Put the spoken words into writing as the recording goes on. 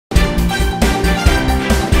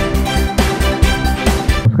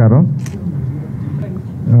నమస్కారం.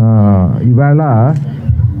 ఇవాళ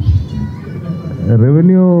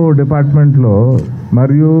రెవెన్యూ డిపార్ట్మెంట్లో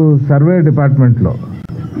మరియు సర్వే డిపార్ట్మెంట్లో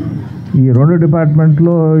ఈ రెండు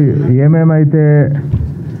డిపార్ట్మెంట్లో ఏమేమైతే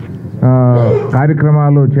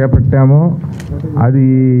కార్యక్రమాలు చేపట్టామో అది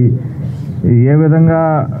ఏ విధంగా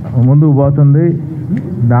ముందుకు పోతుంది,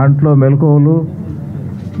 దాంట్లో మెలకువలు,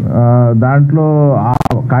 దాంట్లో ఆ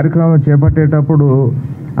కార్యక్రమం చేపట్టేటప్పుడు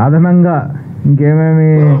అదనంగా ఇంకేమేమి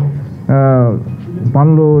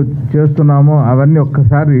పనులు చేస్తున్నామో అవన్నీ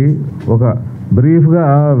ఒక్కసారి ఒక బ్రీఫ్గా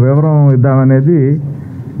వివరం ఇద్దామనేది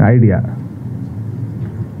ఐడియా.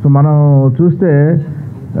 సో మనం చూస్తే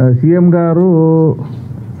సీఎం గారు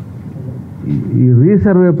ఈ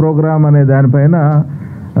రీసర్వే ప్రోగ్రామ్ అనే దానిపైన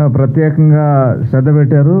ప్రత్యేకంగా శ్రద్ధ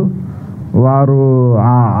పెట్టారు. వారు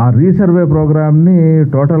ఆ రీసర్వే ప్రోగ్రామ్ని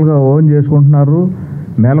టోటల్గా ఓన్ చేసుకుంటున్నారు.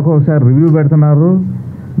 నెలకు ఒకసారి రివ్యూ పెడుతున్నారు.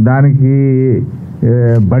 దానికి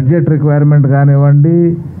బడ్జెట్ రిక్వైర్మెంట్ కానివ్వండి,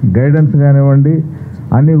 గైడెన్స్ కానివ్వండి,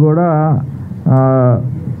 అన్నీ కూడా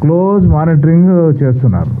క్లోజ్ మానిటరింగ్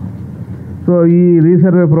చేస్తున్నారు. సో ఈ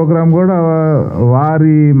రీసర్వే ప్రోగ్రామ్ కూడా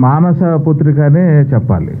వారి మానస పుత్రికనే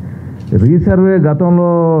చెప్పాలి. రీసర్వే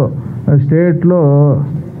గతంలో స్టేట్లో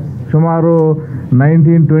సుమారు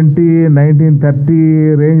 1920, 1930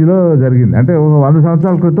 రేంజ్లో జరిగింది. అంటే ఒక 100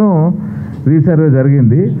 సంవత్సరాల క్రితం రీసర్వే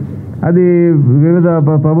జరిగింది. అది వివిధ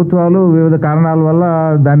ప్రభుత్వాలు వివిధ కారణాల వల్ల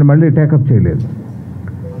దాన్ని మళ్ళీ టేకప్ చేయలేదు.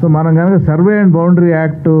 సో మనం కనుక సర్వే అండ్ బౌండరీ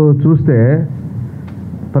యాక్ట్ చూస్తే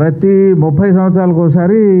ప్రతి 30 సంవత్సరాలకు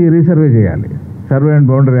ఒకసారి రీసర్వే చేయాలి సర్వే అండ్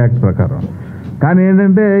బౌండరీ యాక్ట్ ప్రకారం. కానీ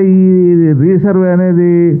ఏంటంటే ఈ రీసర్వే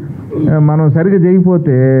అనేది మనం సరిగ్గా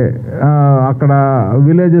చేయకపోతే అక్కడ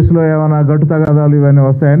విలేజెస్లో ఏమైనా గట్టు తగాదాలు ఇవన్నీ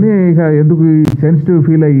వస్తాయని ఇక ఎందుకు సెన్సిటివ్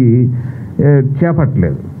ఫీల్ అయ్యి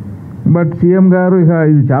చేపట్టలేదు. బట్ సీఎం గారు ఇక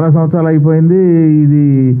ఇది చాలా సంవత్సరాలు అయిపోయింది, ఇది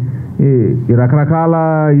ఈ రకరకాల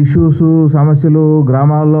ఇష్యూస్ సమస్యలు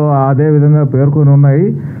గ్రామాల్లో అదే విధంగా పేర్కొని ఉన్నాయి,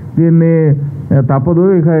 దీన్ని తప్పదు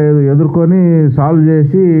ఇక ఎదుర్కొని సాల్వ్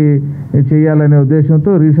చేసి చేయాలనే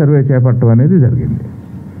ఉద్దేశంతో రీసర్వే చేపట్టడం అనేది జరిగింది.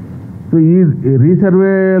 సో ఈ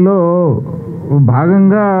రీసర్వేలో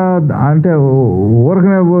భాగంగా అంటే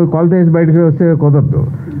ఊరకనే కొలత వేసి బయటకు వస్తే కుదరదు.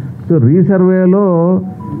 సో రీసర్వేలో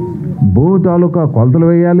భూమి తాలూకా కొలతలు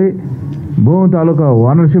వేయాలి, భూమి తాలూకా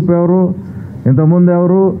ఓనర్షిప్ ఎవరు, ఇంతకుముందు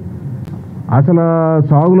ఎవరు, అసలు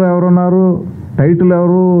సాగులో ఎవరున్నారు, టైటిల్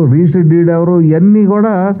ఎవరు, రిజిస్టర్డ్ డీడ్ ఎవరు, ఇవన్నీ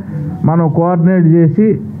కూడా మనం కోఆర్డినేట్ చేసి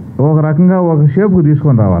ఒక రకంగా ఒక షేప్కి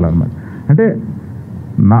తీసుకొని రావాలన్నమాట. అంటే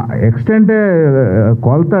నా ఎక్స్టెంటే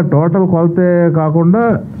కొలత టోటల్ కొలతే కాకుండా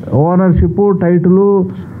ఓనర్షిప్, టైటిలు,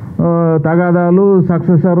 తగాదాలు,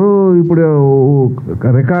 సక్సెసరు. ఇప్పుడు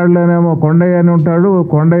రికార్డులోనేమో కొండయ్య అని ఉంటాడు,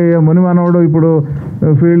 కొండయ్య మునిమనోడు ఇప్పుడు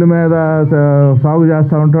ఫీల్డ్ మీద సాగు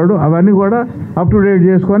చేస్తూ ఉంటాడు. అవన్నీ కూడా అప్ టు డేట్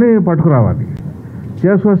చేసుకొని పట్టుకురావాలి.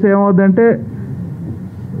 చేసుకొస్తే ఏమవుద్దంటే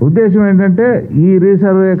ఉద్దేశం ఏంటంటే ఈ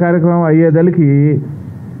రీసర్వే కార్యక్రమం అయ్యేదలికి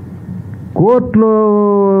కోర్టులో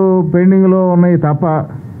పెండింగ్లో ఉన్నాయి తప్ప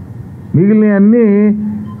మిగిలినవన్నీ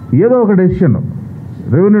ఏదో ఒక డెసిషన్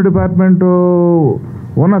రెవెన్యూ డిపార్ట్మెంటు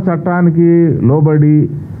ఉన్న చట్టానికి లోబడి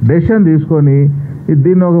డెసిషన్ తీసుకొని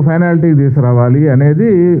దీన్ని ఒక ఫైనాలిటీకి తీసుకురావాలి అనేది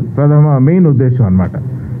మెయిన్ ఉద్దేశం అన్నమాట.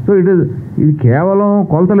 సో ఇది కేవలం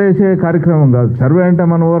కొలతలు వేసే కార్యక్రమం కాదు. సర్వే అంటే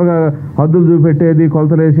మన ఊరుగా హద్దులు చూపెట్టేది,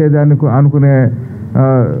 కొలతలు వేసేది అనుకునే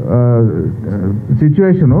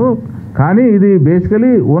సిచ్యువేషను. కానీ ఇది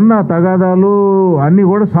బేసికలీ ఉన్న తగాదాలు అన్నీ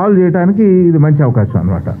కూడా సాల్వ్ చేయడానికి ఇది మంచి అవకాశం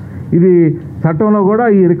అన్నమాట. ఇది చట్టంలో కూడా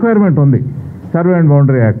ఈ రిక్వైర్మెంట్ ఉంది సర్వే అండ్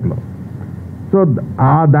బౌండరీ యాక్ట్లో. సో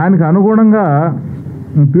దానికి అనుగుణంగా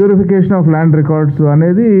ప్యూరిఫికేషన్ ఆఫ్ ల్యాండ్ రికార్డ్స్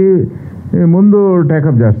అనేది ముందు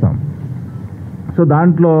టేకప్ చేస్తాం. సో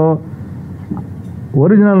దాంట్లో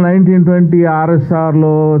ఒరిజినల్ 1920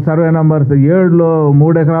 ఆర్ఎస్ఆర్లో సర్వే నెంబర్ 7లో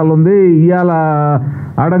 3 ఎకరాలు ఉంది. ఇవాళ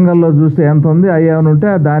అడంగల్లో చూస్తే ఎంత ఉంది, అయ్యేమని ఉంటే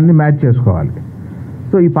దాన్ని మ్యాచ్ చేసుకోవాలి.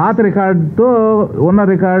 సో ఈ పాత రికార్డుతో ఉన్న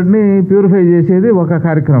రికార్డ్ని ప్యూరిఫై చేసేది ఒక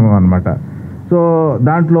కార్యక్రమం అన్నమాట. సో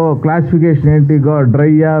దాంట్లో క్లాసిఫికేషన్ ఏంటి,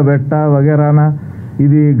 డ్రైయా, వెట్ట వగేరానా,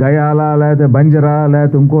 ఇది గయాల లేకపోతే బంజరా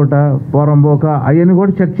లేకపోతే ఇంకోట పోరంబోక, అవన్నీ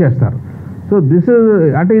కూడా చెక్ చేస్తారు. సో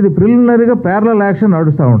అంటే ఇది ప్రిలిమినరీగా ప్యారలల్ యాక్షన్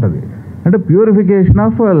నడుస్తూ ఉంటుంది, అంటే ప్యూరిఫికేషన్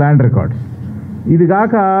ఆఫ్ ల్యాండ్ రికార్డ్స్. ఇది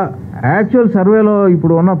కాక యాక్చువల్ సర్వేలో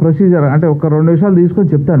ఇప్పుడు ఉన్న ప్రొసీజర్ అంటే ఒక 2 నిమిషాలు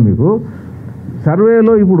తీసుకొని చెప్తాను మీకు.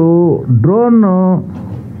 సర్వేలో ఇప్పుడు డ్రోన్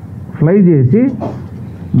ఫ్లై చేసి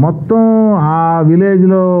మొత్తం ఆ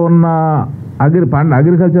విలేజ్లో ఉన్న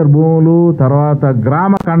అగ్రికల్చర్ భూములు, తర్వాత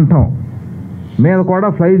గ్రామ కంఠం మీద కూడా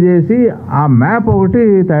ఫ్లై చేసి ఆ మ్యాప్ ఒకటి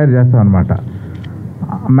తయారు చేస్తాం అన్నమాట.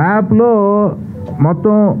 మ్యాప్లో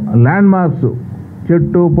మొత్తం ల్యాండ్ మార్క్స్,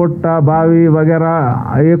 చెట్టు పొట్ట బావి వగేరా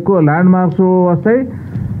ఎక్కువ ల్యాండ్ మార్క్స్ వస్తాయి.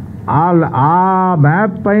 ఆ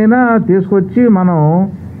మ్యాప్ పైన తీసుకొచ్చి మనం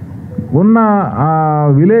ఉన్న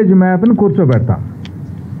విలేజ్ మ్యాప్ని కూర్చోబెడతాం.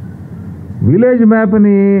 విలేజ్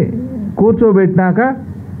మ్యాప్ని కూర్చోబెట్టినాక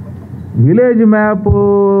విలేజ్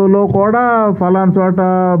మ్యాప్లో కూడా ఫలానా చోట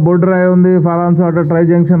బొడ్డు రాయి ఉంది, ఫలానా చోట ట్రై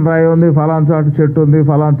జంక్షన్ రాయి ఉంది, ఫలానా చోట చెట్టు ఉంది,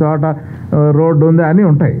 ఫలానా చోట రోడ్డు ఉంది అని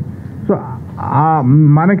ఉంటాయి. సో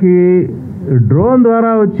మనకి డ్రోన్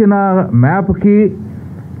ద్వారా వచ్చిన మ్యాప్కి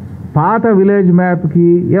పాత విలేజ్ మ్యాప్కి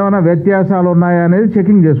ఏమైనా వ్యత్యాసాలు ఉన్నాయా అనేది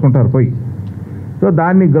చెకింగ్ చేసుకుంటారు పోయి. సో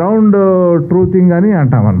దాన్ని గ్రౌండ్ ట్రూతింగ్ అని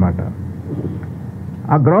అంటామన్నమాట.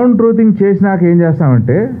 ఆ గ్రౌండ్ ట్రూతింగ్ చేసినాక ఏం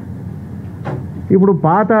చేస్తామంటే, ఇప్పుడు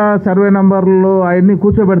పాత సర్వే నంబర్లు అవన్నీ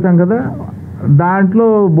కూర్చోబెడతాం కదా, దాంట్లో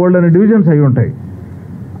బోల్డ్ అనే డివిజన్స్ అవి ఉంటాయి.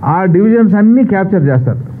 ఆ డివిజన్స్ అన్నీ క్యాప్చర్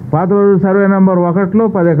చేస్తారు. పాత రోజు సర్వే నెంబర్ 1లో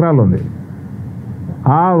 10 ఎకరాలు ఉంది.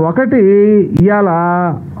 ఆ 1 ఇవాళ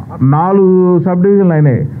 4 సబ్ డివిజన్లు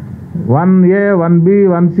అయినాయి. 1A, 1B,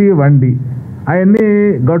 1C, 1D అవన్నీ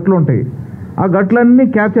గట్లు ఉంటాయి. ఆ గట్లన్నీ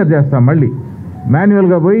క్యాప్చర్ చేస్తాం, మళ్ళీ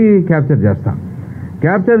మాన్యువల్గా పోయి క్యాప్చర్ చేస్తాం.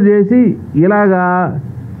 క్యాప్చర్ చేసి ఇలాగా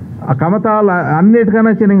ఆ కమతాలు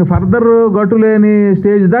అన్నిటికన్నా చిన్న ఫర్దర్ గట్టు లేని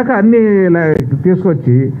స్టేజ్ దాకా అన్నీ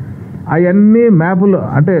తీసుకొచ్చి అవన్నీ మ్యాపులు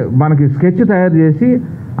అంటే మనకి స్కెచ్ తయారు చేసి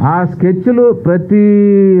ఆ స్కెచ్లు ప్రతి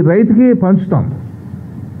రైతుకి పంచుతాం.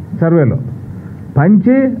 సర్వేలో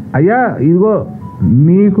పంచి, అయ్యా ఇదిగో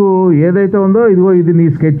నీకు ఏదైతే ఉందో ఇదిగో ఇది నీ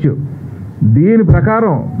స్కెచ్, దీని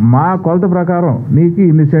ప్రకారం మా కొలత ప్రకారం నీకు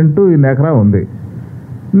ఇన్ని సెంటు ఇన్ని ఎకరా ఉంది,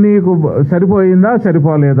 నీకు సరిపోయిందా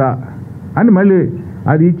సరిపోలేదా అని మళ్ళీ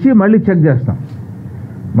అది ఇచ్చి మళ్ళీ చెక్ చేస్తాం.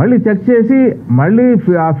 మళ్ళీ చెక్ చేసి మళ్ళీ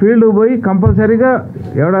ఆ ఫీల్డ్కి పోయి కంపల్సరీగా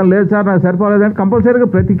ఎవడన్నా లేదు సార్ నాకు సరిపోలేదంటే కంపల్సరీగా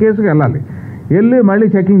ప్రతి కేసుకి వెళ్ళి మళ్ళీ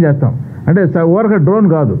చెకింగ్ చేస్తాం. అంటే ఊరక డ్రోన్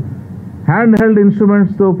కాదు, హ్యాండ్ హెల్డ్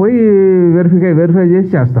ఇన్స్ట్రుమెంట్స్తో పోయి వెరిఫై చేసి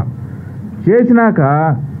చేస్తాం. చేసినాక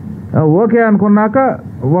ఓకే అనుకున్నాక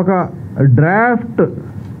ఒక డ్రాఫ్ట్,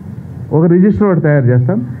 ఒక రిజిస్టర్ ఒకటి తయారు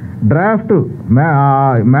చేస్తాం. డ్రాఫ్ట్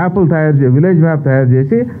మ్యాప్లు విలేజ్ మ్యాప్ తయారు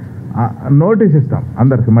చేసి నోటీస్ ఇస్తాం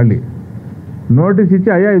అందరికి. మళ్ళీ నోటీస్ ఇచ్చి,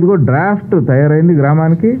 అయ్యా ఇదిగో డ్రాఫ్ట్ తయారైంది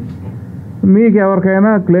గ్రామానికి, మీకు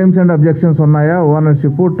ఎవరికైనా క్లెయిమ్స్ అండ్ అబ్జెక్షన్స్ ఉన్నాయా,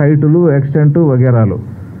 ఓనర్షిప్, టైటిల్, ఎక్స్టెంట్ వగేరాలు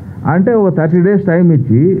అంటే ఒక 30 days టైం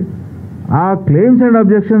ఇచ్చి ఆ క్లెయిమ్స్ అండ్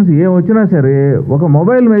అబ్జెక్షన్స్ ఏం వచ్చినా సరే ఒక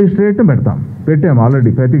మొబైల్ మేజిస్ట్రేట్ని పెట్టాము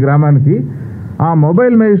ఆల్రెడీ ప్రతి గ్రామానికి. ఆ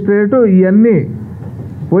మొబైల్ మేజిస్ట్రేట్ ఇవన్నీ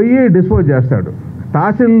పోయి డిస్పోజ్ చేస్తాడు.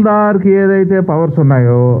 తహసీల్దార్కి ఏదైతే పవర్స్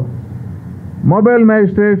ఉన్నాయో మొబైల్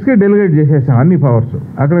మేజిస్ట్రేట్స్కి డెలిగేట్ చేసేసాం అన్ని పవర్స్,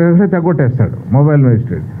 అక్కడికక్కడే తగ్గొట్టేస్తాడు మొబైల్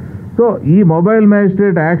మేజిస్ట్రేట్. సో ఈ మొబైల్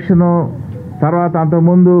మేజిస్ట్రేట్ యాక్షను, తర్వాత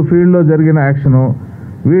అంతకుముందు ఫీల్డ్లో జరిగిన యాక్షను,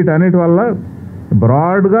 వీటన్నిటి వల్ల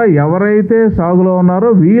బ్రాడ్గా ఎవరైతే సాగులో ఉన్నారో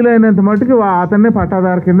వీలైనంత మట్టుకు అతన్నే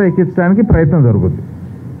పట్టాదారు కింద ఎక్కించడానికి ప్రయత్నం జరుగుతుంది.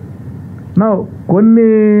 నా కొన్ని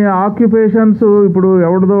ఆక్యుపేషన్స్ ఇప్పుడు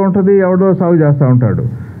ఎవరిదో ఉంటుంది, ఎవడో సాగు చేస్తూ ఉంటాడు,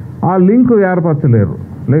 ఆ లింక్ ఏర్పరచలేరు.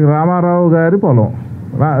 లైక్ రామారావు గారి పొలం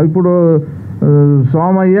ఇప్పుడు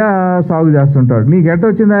సోమయ్య సాగు చేస్తుంటాడు, నీకు ఎట్ట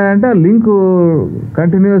వచ్చిందా అంటే లింకు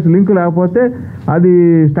కంటిన్యూస్ లింక్ లేకపోతే అది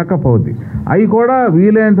స్టక్అప్ అవుద్ది. అవి కూడా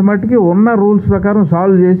వీలైనంత మట్టుకి ఉన్న రూల్స్ ప్రకారం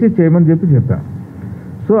సాల్వ్ చేసి చేయమని చెప్పాను.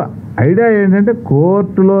 సో ఐడియా ఏంటంటే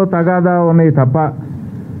కోర్టులో తగాదా ఉన్నాయి తప్ప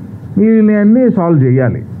వీళ్ళని సాల్వ్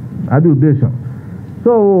చేయాలి, అది ఉద్దేశం.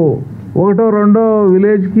 సో 1, 2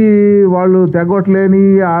 విలేజ్కి వాళ్ళు తెగొట్టలేని,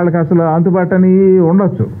 వాళ్ళకి అసలు అంతుబట్టని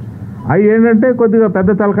ఉండొచ్చు. అవి ఏంటంటే కొద్దిగా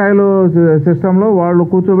పెద్ద తలకాయలు సిస్టంలో వాళ్ళు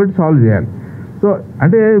కూర్చోబెట్టి సాల్వ్ చేయాలి. సో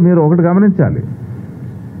అంటే మీరు ఒకటి గమనించాలి,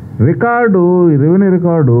 రికార్డు, రెవెన్యూ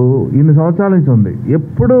రికార్డు ఇన్ని సంవత్సరాల నుంచి ఉంది,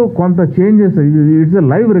 ఎప్పుడు కొంత changes, it's a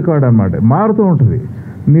live record అనమాట, మారుతూ ఉంటుంది.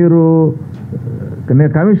 మీరు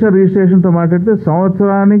నేను కమిషనర్ రిజిస్ట్రేషన్తో మాట్లాడితే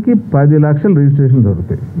సంవత్సరానికి 10 లక్షలు రిజిస్ట్రేషన్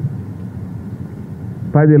జరుగుతాయి.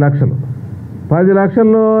 10 లక్షలు. 10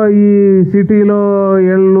 లక్షల్లో ఈ సిటీలో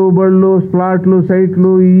ఇళ్ళు, బళ్ళు, ప్లాట్లు,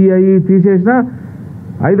 సైట్లు అవి తీసేసిన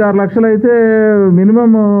 5-6 లక్షలు అయితే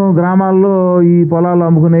మినిమం గ్రామాల్లో ఈ పొలాలు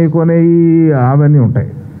అమ్ముకునేవి, కొనేవి అవన్నీ ఉంటాయి.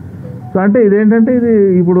 సో అంటే ఇదేంటంటే ఇది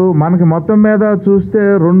ఇప్పుడు మనకి మొత్తం మీద చూస్తే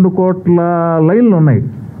 2 కోట్ల లైన్లు ఉన్నాయి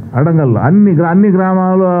అడంగల్లో. అన్ని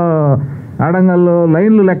గ్రామాలు అడంగల్లో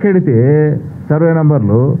లైన్లు లెక్కెడితే సర్వే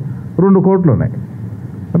నెంబర్లు 2 కోట్లు ఉన్నాయి.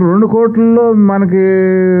 2 కోట్లలో మనకి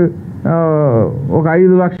ఒక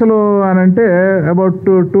 5 లక్షలు అని అంటే అబౌట్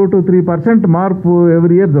 2 to 3% మార్పు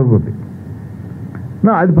ఎవ్రీ ఇయర్ జరుగుతుంది.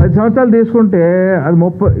 అది 10 సంవత్సరాలు తీసుకుంటే అది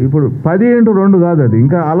 30, ఇప్పుడు 10 into 2 కాదు, అది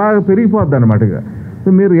ఇంకా అలా పెరిగిపోద్ది అనమాట. ఇక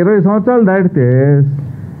మీరు 20 సంవత్సరాలు దాటితే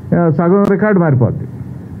సగం రికార్డు మారిపోద్ది.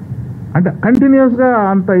 అంటే కంటిన్యూస్గా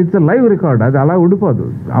అంత ఇట్స్ లైవ్ రికార్డ్, అది అలా ఉండిపోదు.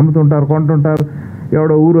 అమ్ముతుంటారు, కొంటుంటారు,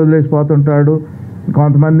 ఎవడో ఊరు వదిలేసిపోతుంటాడు,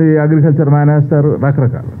 కొంతమంది అగ్రికల్చర్ మానేస్తారు,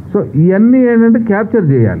 రకరకాలు. సో ఇవన్నీ ఏంటంటే క్యాప్చర్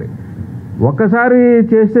చేయాలి. ఒక్కసారి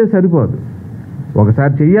చేస్తే సరిపోదు,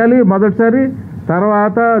 ఒకసారి చెయ్యాలి మొదటిసారి.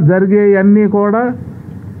 తర్వాత జరిగే అన్నీ కూడా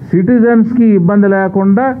సిటిజన్స్కి ఇబ్బంది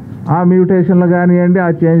లేకుండా ఆ మ్యూటేషన్లు కానివ్వండి, ఆ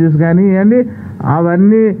చేంజెస్ కానివ్వండి,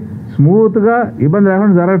 అవన్నీ స్మూత్గా ఇబ్బంది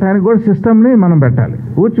లేకుండా జరగడానికి కూడా సిస్టమ్ని మనం పెట్టాలి,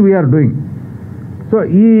 విచ్ వీఆర్ డూయింగ్. సో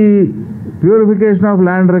ఈ ప్యూరిఫికేషన్ ఆఫ్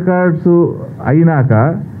ల్యాండ్ రికార్డ్స్ అయినాక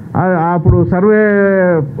అప్పుడు సర్వే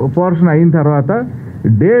పోర్షన్ అయిన తర్వాత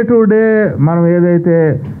డే టు డే మనం ఏదైతే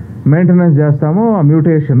మెయింటెనెన్స్ చేస్తామో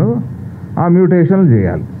ఆ మ్యూటేషన్లు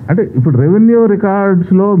చేయాలి. అంటే ఇప్పుడు రెవెన్యూ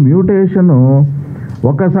రికార్డ్స్లో మ్యూటేషను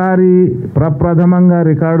ఒకసారి ప్రప్రథమంగా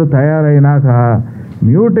record తయారైనాక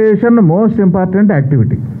mutation most important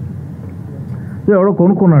activity. So ఎవడో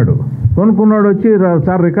కొనుక్కున్నాడు వచ్చి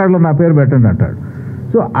సార్ రికార్డులో నా పేరు పెట్టండి అంటాడు.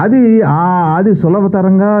 సో అది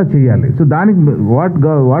సులభతరంగా చేయాలి. సో దానికి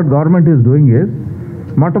what government is doing is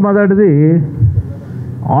మొట్టమొదటిది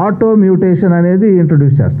ఆటో మ్యూటేషన్ అనేది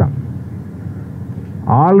ఇంట్రొడ్యూస్ చేస్తాం.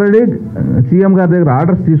 ఆల్రెడీ సీఎం గారి దగ్గర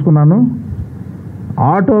ఆర్డర్స్ తీసుకున్నాను,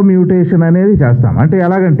 ఆటో మ్యూటేషన్ అనేది చేస్తాం. అంటే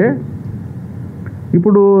ఎలాగంటే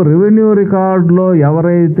ఇప్పుడు రెవెన్యూ రికార్డులో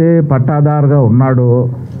ఎవరైతే పట్టాదారుగా ఉన్నాడో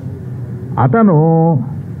అతను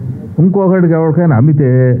ఇంకొకటికి ఎవరికైనా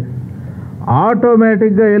అమ్మితే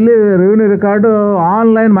ఆటోమేటిక్గా వెళ్ళి రెవెన్యూ రికార్డు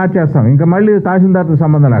ఆన్లైన్ మార్చేస్తాం, ఇంకా మళ్ళీ తహసీల్దార్తో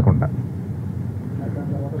సంబంధం లేకుండా.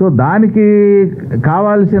 సో దానికి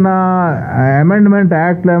కావాల్సిన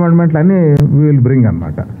యాక్ట్లో అమెండ్మెంట్లు అన్నీ విల్ బ్రింగ్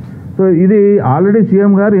అనమాట. సో ఇది ఆల్రెడీ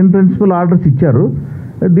సీఎం గారు ఇన్ ప్రిన్సిపల్ ఆర్డర్స్ ఇచ్చారు.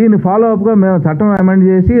 దీన్ని ఫాలోఅప్గా మేము చట్టం అమెండ్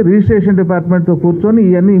చేసి రిజిస్ట్రేషన్ డిపార్ట్మెంట్తో కూర్చొని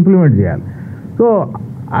ఇవన్నీ ఇంప్లిమెంట్ చేయాలి. So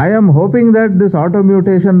I'm hoping that this auto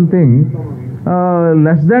mutation thing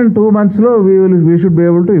less than 2 monthsలో we should be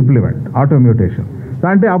able to implement auto mutation.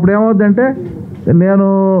 అంటే అప్పుడు ఏమవుతుందంటే నేను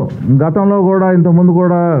గతంలో కూడా ఇంతకుముందు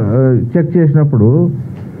కూడా చెక్ చేసినప్పుడు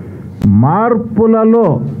మార్పులలో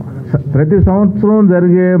ప్రతి సంవత్సరం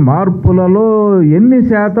జరిగే మార్పులలో ఎన్ని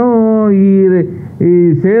శాతం ఈ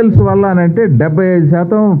సేల్స్ వల్ల అని అంటే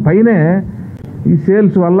 75% పైనే ఈ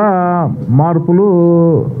సేల్స్ వల్ల మార్పులు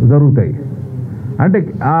జరుగుతాయి. అంటే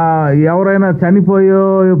ఎవరైనా చనిపోయో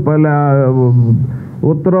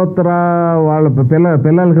ఉత్తరోత్తర వాళ్ళ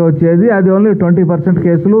పిల్లలకి వచ్చేది అది ఓన్లీ 20%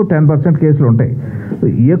 కేసులు 10% కేసులు ఉంటాయి.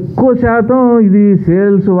 ఎక్కువ శాతం ఇది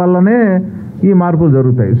సేల్స్ వల్లనే ఈ మార్పులు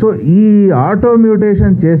జరుగుతాయి. సో ఈ ఆటో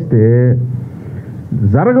మ్యూటేషన్ చేస్తే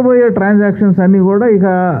జరగబోయే ట్రాన్సాక్షన్స్ అన్నీ కూడా ఇక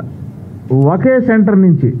ఒకే సెంటర్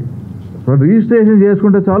నుంచి రిజిస్ట్రేషన్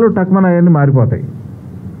చేసుకుంటే చాలు టక్మన్ అవన్నీ మారిపోతాయి.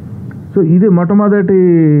 సో ఇది మొట్టమొదటి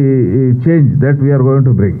change that we are going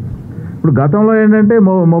to bring. ఇప్పుడు గతంలో ఏంటంటే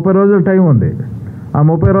 30 రోజుల టైం ఉంది, ఆ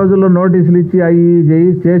 30 రోజుల్లో నోటీసులు ఇచ్చి అవి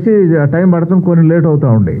చేసి టైం పడుతుంది, కొన్ని లేట్ అవుతూ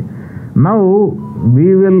ఉండే. నౌ వీ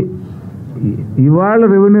విల్ ఇవాళ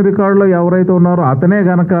రెవెన్యూ రికార్డులో ఎవరైతే ఉన్నారో అతనే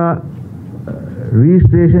కనుక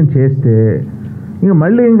రిజిస్ట్రేషన్ చేస్తే ఇంకా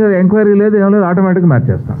మళ్ళీ ఇంకా ఎంక్వైరీ లేదు, ఏం లేదు, ఆటోమేటిక్గా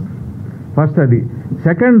మార్చేస్తాం. ఫస్ట్ అది.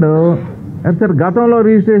 సెకండ్, సార్ గతంలో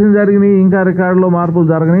రిజిస్ట్రేషన్ జరిగినాయి ఇంకా రికార్డులో మార్పులు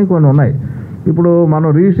జరగని కొన్ని ఉన్నాయి. ఇప్పుడు మనం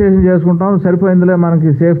రిజిస్ట్రేషన్ చేసుకుంటాం, సరిపోయిందిలే మనకి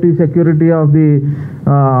safety security of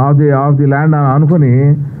the land అనుకుని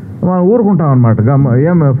మనం ఊరుకుంటాం అనమాట,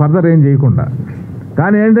 ఏం ఫర్దర్ ఏం చేయకుండా.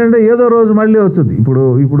 కానీ ఏంటంటే ఏదో రోజు మళ్ళీ వస్తుంది.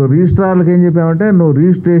 ఇప్పుడు రిజిస్ట్రార్లకు ఏం చెప్పామంటే నువ్వు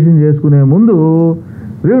రిజిస్ట్రేషన్ చేసుకునే ముందు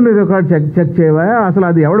రెవెన్యూ రికార్డ్ చెక్ చేయవా, అసలు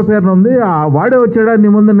అది ఎవడ పేరున ఉంది, వాడే వచ్చాడా నీ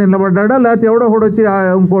ముందు నిలబడ్డా లేకపోతే ఎవడో ఒకటి వచ్చి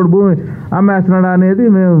ఇంకోటి భూమి అమ్మేస్తున్నాడా అనేది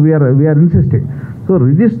మేము we are insisting. So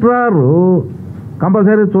registrar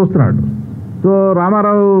compulsory చూస్తున్నాడు. సో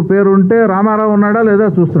రామారావు పేరు ఉంటే రామారావు ఉన్నాడా లేదా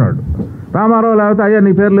చూస్తున్నాడు, రామారావు లేకపోతే అయ్యా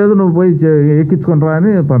నీ పేరు లేదు నువ్వు పోయి ఎక్కించుకుంటారా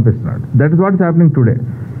అని పంపిస్తున్నాడు. That is what is happening today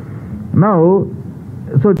now.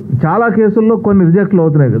 So చాలా కేసుల్లో కొన్ని రిజెక్ట్లు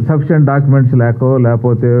అవుతున్నాయి, సఫిషియెంట్ డాక్యుమెంట్స్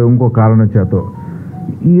లేకపోతే ఇంకో కారణం చేతో.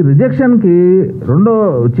 ఈ రిజెక్షన్కి రెండో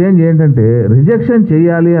చేంజ్ ఏంటంటే రిజెక్షన్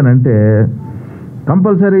చేయాలి అని అంటే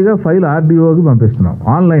కంపల్సరీగా ఫైల్ ఆర్డీఓకి పంపిస్తున్నాం,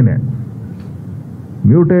 ఆన్లైనే.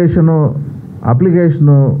 మ్యూటేషను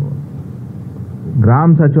అప్లికేషను గ్రామ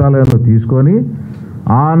సచివాలయంలో తీసుకొని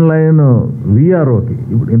ఆన్లైన్ విఆర్ఓకి,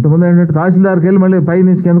 ఇప్పుడు ఇంతకుముందు ఏంటంటే తహసీల్దార్కి వెళ్ళి మళ్ళీ పై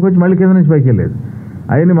నుంచి కిందకు వచ్చి మళ్ళీ కింద నుంచి పైకి వెళ్ళేది,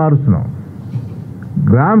 అవన్నీ మారుస్తున్నాం.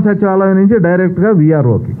 గ్రామ సచివాలయం నుంచి డైరెక్ట్గా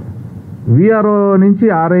విఆర్ఓకి, విఆర్ఓ నుంచి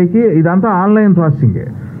ఆర్ఐకి, ఇదంతా ఆన్లైన్ ప్రాసెసింగే.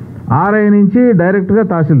 ఆర్ఐ నుంచి డైరెక్ట్గా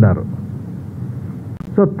తహసీల్దారు.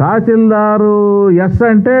 సో తహసీల్దారు ఎస్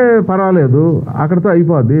అంటే పర్వాలేదు, అక్కడితో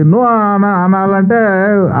అయిపోద్ది. No అనాలంటే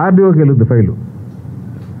ఆర్డీఓకి వెళ్ళుద్ది file.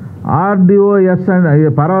 ఆర్డీఓ ఎస్ అంటే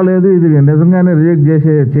పర్వాలేదు, ఇది నిజంగానే రిజెక్ట్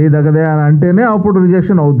చేయదగదే అని అంటేనే అప్పుడు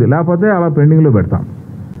రిజెక్షన్ అవుద్ది, లేకపోతే అలా పెండింగ్లో పెడతాం.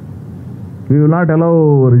 We will not allow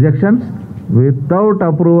rejections without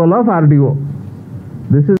approval of RDO.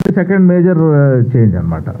 This is the second major change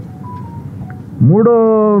అనమాట. మూడో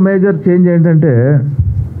మేజర్ చేంజ్ ఏంటంటే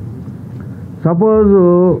సపోజ్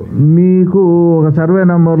మీకు ఒక సర్వే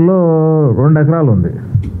నెంబర్లో 2 ఎకరాలు ఉంది,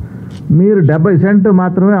 మీరు 70 సెంట్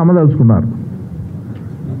మాత్రమే అమ్మదలుచుకున్నారు.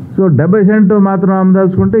 సో 70 సెంట్ మాత్రం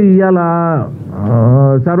అమ్మదలుచుకుంటే ఇవాళ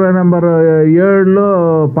సర్వే నెంబర్ 7లో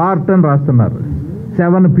పార్ట్ అని రాస్తున్నారు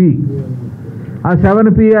 7P. ఆ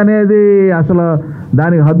 7P అనేది అసలు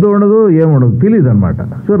దానికి హద్దు ఉండదు, ఏముండదు, తెలియదు అనమాట.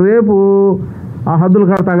 సో రేపు ఆ హద్దులు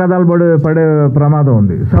కాడ తగాదాలు పడే ప్రమాదం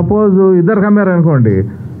ఉంది. సపోజ్ ఇద్దరు కమ్మారు అనుకోండి,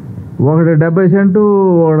 ఒకటి 70 సెంటు,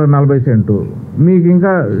 ఒకటి 40 సెంటు, మీకు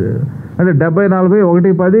ఇంకా అంటే 70, 40,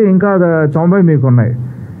 1, 10 ఇంకా 90 మీకు ఉన్నాయి.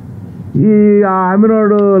 ఆ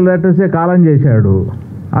అమ్మినోడు లెటర్సే కాలం చేశాడు,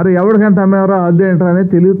 అరే ఎవరికెంత అమ్మేవారో హద్దు ఏంటో అనేది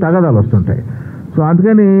తెలియదు, తగాదాలు వస్తుంటాయి. సో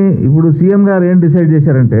అందుకని ఇప్పుడు సీఎం గారు ఏం డిసైడ్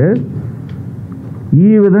చేశారంటే, ఈ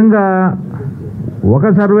విధంగా ఒక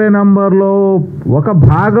సర్వే నంబర్లో ఒక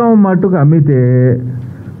భాగం మట్టుకు అమ్మితే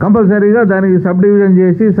కంపల్సరీగా దానికి సబ్ డివిజన్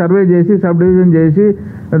చేసి సర్వే చేసి సబ్ డివిజన్ చేసి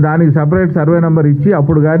దానికి సపరేట్ సర్వే నెంబర్ ఇచ్చి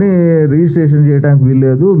అప్పుడు కానీ రిజిస్ట్రేషన్ చేయడానికి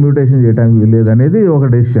వీల్లేదు, మ్యూటేషన్ చేయడానికి వీల్లేదు అనేది ఒక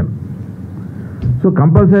డెసిషన్. సో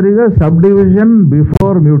కంపల్సరీగా సబ్ డివిజన్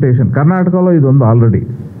బిఫోర్ మ్యూటేషన్. కర్ణాటకలో ఇది ఉంది ఆల్రెడీ.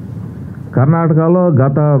 కర్ణాటకలో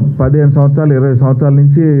గత 15 సంవత్సరాలు 20 సంవత్సరాల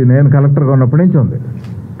నుంచి, నేను కలెక్టర్గా ఉన్నప్పటి నుంచి ఉంది,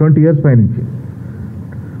 20 ఇయర్స్ పైనుంచి.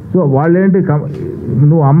 సో వాళ్ళేంటి,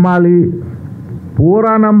 నువ్వు అమ్మాలి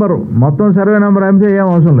పూరా నంబరు మొత్తం సర్వే నెంబర్ అమ్మితే ఏం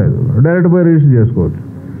అవసరం లేదు, డైరెక్ట్ పోయి రిజిస్టర్ చేసుకోవచ్చు.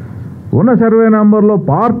 ఉన్న సర్వే నెంబర్లో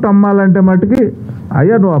పార్ట్ అమ్మాలంటే మట్టుకి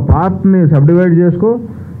అయ్యా నువ్వు ఆ పార్ట్ని సబ్ డివైడ్ చేసుకో,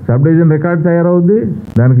 సబ్ డివిజన్ రికార్డ్ తయారవుద్ది,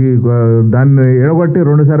 దాన్ని ఎడగొట్టి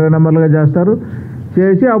 2 సర్వే నెంబర్లుగా చేస్తారు,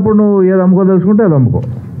 చేసి అప్పుడు నువ్వు ఏది అమ్ముకోదలుచుకుంటే అది అమ్ముకో.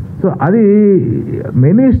 సో అది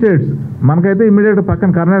మెనీ స్టేట్స్, మనకైతే ఇమీడియట్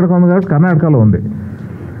పక్కన కర్ణాటక ఉంది కాబట్టి కర్ణాటకలో ఉంది.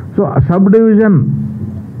 సో సబ్ డివిజన్,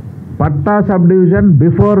 పట్టా సబ్ డివిజన్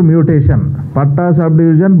బిఫోర్ మ్యూటేషన్, పట్టా sub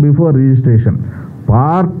division before registration.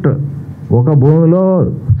 Part ఒక భూమిలో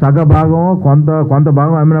సగ భాగం కొంత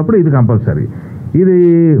భాగం అమ్మినప్పుడు ఇది కంపల్సరీ. ఇది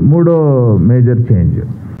 3వ మేజర్ చేంజ్.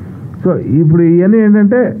 సో ఇప్పుడు ఇవన్నీ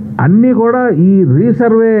ఏంటంటే అన్నీ కూడా ఈ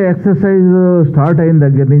రీసర్వే ఎక్సర్సైజ్ స్టార్ట్ అయిన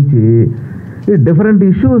దగ్గర నుంచి ఈ డిఫరెంట్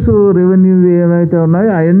ఇష్యూస్ రెవెన్యూ ఏమైతే ఉన్నాయో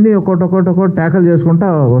అవన్నీ ఒక్కొక్కటి ట్యాకల్ చేసుకుంటూ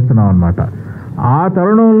వస్తున్నాం అనమాట. ఆ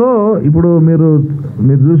తరుణంలో ఇప్పుడు మీరు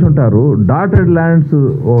చూసుంటారు, డాటెడ్ ల్యాండ్స్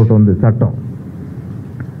ఒకటి ఉంది చట్టం.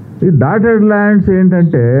 ఈ డాటెడ్ ల్యాండ్స్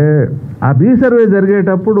ఏంటంటే ఆ రీసర్వే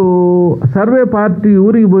జరిగేటప్పుడు సర్వే పార్టీ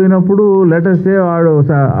ఊరికి పోయినప్పుడు లెటర్సే వాడు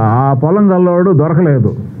ఆ పొలం గల్లవాడు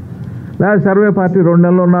దొరకలేదు, లేదా సర్వే పార్టీ 2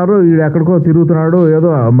 నెలలు ఉన్నారు, వీడు ఎక్కడికో తిరుగుతున్నాడు, ఏదో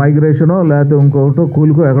మైగ్రేషనో లేకపోతే ఇంకొకటో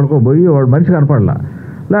కూలికో ఎక్కడికో పోయి వాడు మనిషి కనపడలా,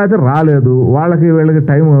 లేకపోతే రాలేదు, వీళ్ళకి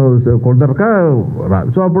టైం కుదరక రాదు.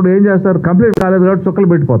 సో అప్పుడు ఏం చేస్తారు, కంప్లీట్ కాలేదు కాబట్టి చుక్కలు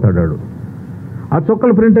పెట్టిపోతాడు వాడు. ఆ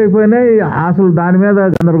చుక్కలు ప్రింట్ అయిపోయినాయి, అసలు దాని మీద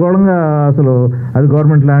గందరగోళంగా అసలు అది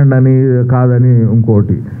గవర్నమెంట్ ల్యాండ్ అని కాదని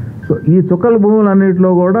ఇంకోటి. సో ఈ చుక్కల భూములన్నింటిలో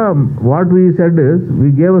కూడా what we said is we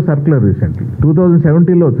gave a circular recently.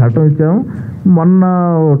 2017లో చట్టం ఇచ్చాము, మొన్న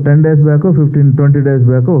 10 days బ్యాక్ 15-20 days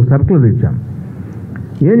బ్యాక్ ఒక సర్క్యులర్ ఇచ్చాం.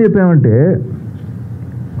 ఏం చెప్పామంటే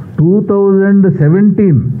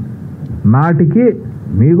 2017 నాటికి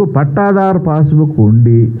మీకు పట్టాదారు పాస్బుక్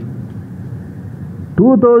ఉండి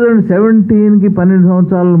 2017కి 12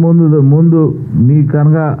 సంవత్సరాల ముందు మీ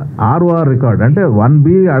కనుక ROR రికార్డ్ అంటే 1B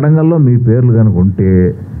అడంగల్లో మీ పేర్లు కనుక ఉంటే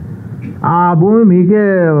ఆ భూమి మీకే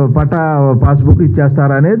పట్టా పాస్బుక్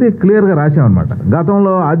ఇచ్చేస్తారనేది క్లియర్గా రాసామన్నమాట.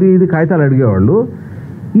 గతంలో ఇది కాగితాలు అడిగేవాళ్ళు.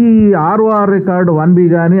 ఈ ROR రికార్డు 1B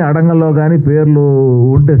కానీ అడంగల్లో కానీ పేర్లు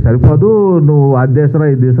ఉంటే సరిపోదు, నువ్వు అది చేసరా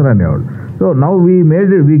ఇది చేసరా అనేవాళ్ళు. So now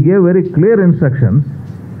we gave very clear instructions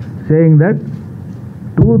saying that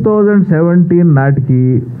 2017 నాటికి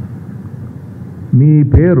మీ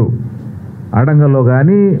పేరు అడంగల్లో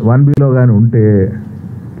కానీ 1Bలో కానీ ఉంటే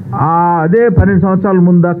అదే 12 సంవత్సరాల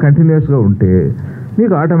ముందా కంటిన్యూస్గా ఉంటే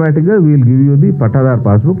మీకు ఆటోమేటిక్గా వీల్ గివ్ యూ ది పట్టాదారు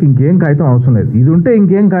పాస్బుక్. ఇంకేం కాగితం అవసరం లేదు, ఇది ఉంటే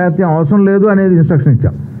ఇంకేం కాగితం అవసరం లేదు అనేది ఇన్స్ట్రక్షన్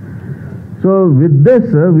ఇచ్చాం. So with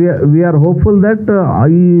this we are hopeful that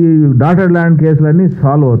ఈ డాటెడ్ ల్యాండ్ కేసులన్నీ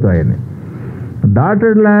సాల్వ్ అవుతాయని.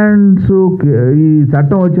 డాటెడ్ ల్యాండ్స్ ఈ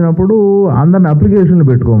చట్టం వచ్చినప్పుడు అందరిని అప్లికేషన్లు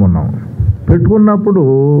పెట్టుకోమన్నాం. పెట్టుకున్నప్పుడు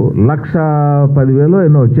 1,10,000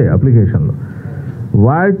 ఎన్నో వచ్చాయి అప్లికేషన్లు.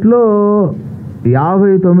 వాటిలో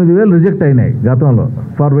 59,000 రిజెక్ట్ అయినాయి గతంలో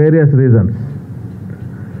ఫర్ వేరియస్ రీజన్స్.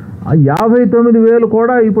 59,000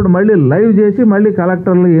 కూడా ఇప్పుడు మళ్ళీ లైవ్ చేసి మళ్ళీ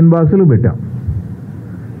కలెక్టర్లు ఇన్బాక్స్లు పెట్టాం.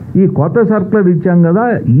 ఈ కొత్త సర్క్యులర్ ఇచ్చాం కదా,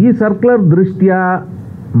 ఈ సర్క్యులర్ దృష్ట్యా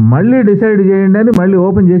మళ్ళీ డిసైడ్ చేయండి అని మళ్ళీ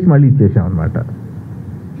ఓపెన్ చేసి మళ్ళీ ఇచ్చేసాం అనమాట.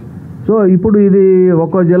 సో ఇప్పుడు ఇది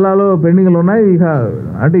ఒక్కో జిల్లాలో పెండింగ్లు ఉన్నాయి. ఇక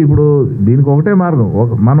అంటే ఇప్పుడు దీనికి ఒకటే మార్గం,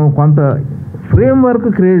 మనం కొంత ఫ్రేమ్వర్క్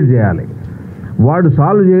క్రియేట్ చేయాలి. వాడు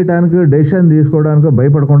సాల్వ్ చేయడానికి, డెసిషన్ తీసుకోవడానికి,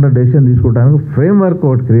 భయపడకుండా డెసిషన్ తీసుకోవడానికి ఫ్రేమ్వర్క్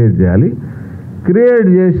ఒకటి క్రియేట్ చేయాలి. క్రియేట్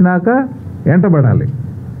చేసినాక ఎంటబడాలి.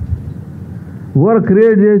 ఊర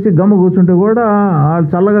క్రియేట్ చేసి గమ్ము కూర్చుంటే కూడా వాళ్ళు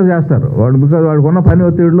చల్లగా చేస్తారు వాడు. బికాజ్ వాడికి ఉన్న పని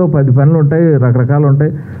ఒత్తిడిలో 10 పనులు ఉంటాయి, రకరకాలు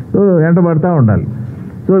ఉంటాయి. సో వెంటబడతా ఉండాలి.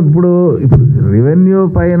 సో ఇప్పుడు రెవెన్యూ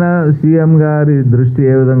పైన సీఎం గారి దృష్టి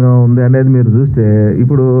ఏ విధంగా ఉంది అనేది మీరు చూస్తే,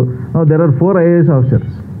 ఇప్పుడు దెర్ ఆర్ 4 IAS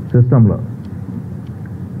ఆఫీసర్స్ సిస్టంలో.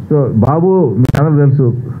 సో బాబు మీకు అందరూ తెలుసు,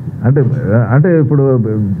 అంటే ఇప్పుడు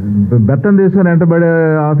బెత్తం తీసుకొని వెంటబడే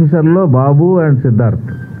ఆఫీసర్లో బాబు అండ్ సిద్ధార్థ్.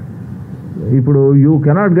 ఇప్పుడు you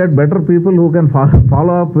cannot get better people who can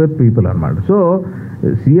follow up with people అన్నమాట. So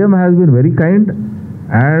CM has been very kind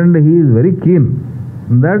and he is very keen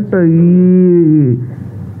that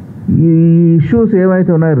ఈ ఇష్యూస్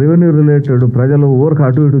ఏవైతే ఉన్నాయో రెవెన్యూ రిలేటెడ్, ప్రజలు ఊరికి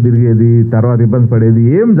అటు ఇటు తిరిగేది, తర్వాత ఇబ్బంది పడేది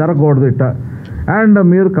ఏం జరగకూడదు ఇట్ట. అండ్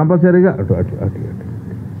మీరు కంపల్సరీగా అటు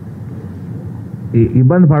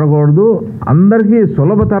ఇబ్బంది పడకూడదు, అందరికీ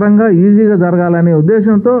సులభతరంగా ఈజీగా జరగాలనే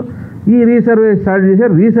ఉద్దేశంతో ఈ రీసర్వే స్టార్ట్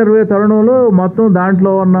చేశారు. రీసర్వే తరుణంలో మొత్తం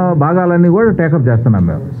దాంట్లో ఉన్న భాగాలన్నీ కూడా టేకప్ చేస్తున్నాం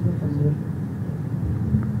మేము.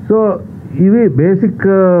 సో ఇవి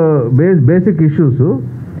బేసిక్ ఇష్యూస్.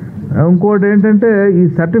 ఇంకోటి ఏంటంటే ఈ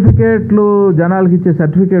సర్టిఫికేట్లు, జనాలకి ఇచ్చే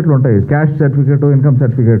సర్టిఫికేట్లు ఉంటాయి, క్యాస్ట్ సర్టిఫికేటు, ఇన్కమ్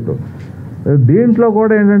సర్టిఫికేటు. దీంట్లో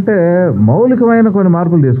కూడా ఏంటంటే మౌలికమైన కొన్ని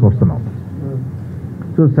మార్పులు తీసుకొస్తున్నాం.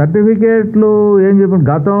 సో సర్టిఫికేట్లు ఏం చెప్పండి,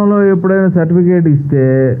 గతంలో ఎప్పుడైనా సర్టిఫికేట్ ఇస్తే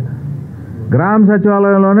గ్రామ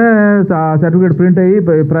సచివాలయంలోనే సర్టిఫికేట్ ప్రింట్ అయ్యి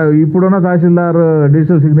ఇప్పుడున్న తహసీల్దార్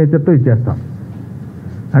డిజిటల్ సిగ్నేచర్తో ఇచ్చేస్తాం.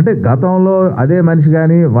 అంటే గతంలో అదే మనిషి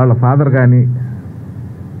కానీ వాళ్ళ ఫాదర్ కానీ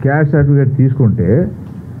క్యాస్ట్ సర్టిఫికేట్ తీసుకుంటే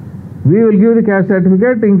we will give the caste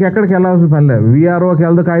certificate, ఇంకెక్కడికి వెళ్ళాల్సిన పని లేదు. విఆర్ఓకి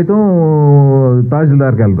వెళ్దు కాగితం,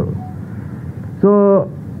 తహసీల్దార్కి వెళ్దు. సో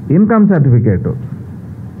ఇన్కమ్ సర్టిఫికేట్,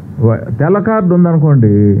 తెల్ల కార్డు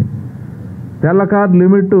ఉందనుకోండి, తెల్ల కార్డు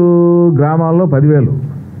లిమిట్ గ్రామాల్లో 10,000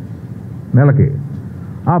 నెలకి.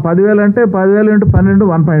 ఆ 10,000 అంటే 10,000 × 12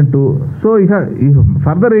 1.2. సో ఇక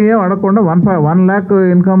ఫర్దర్ ఏం అడగకుండా 1 lakh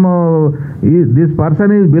income, this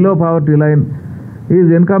person is below poverty line,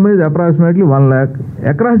 is income is approximately 1 lakh,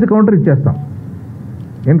 across the counter ఇచ్చేస్తాం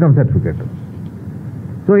ఇన్కమ్ సర్టిఫికేట్.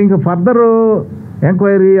 సో ఇంకా ఫర్దర్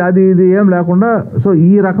ఎంక్వైరీ అది ఇది ఏం లేకుండా. సో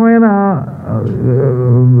ఈ రకమైన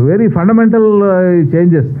వెరీ ఫండమెంటల్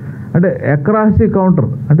చేంజెస్, అంటే అక్రాస్ ది కౌంటర్,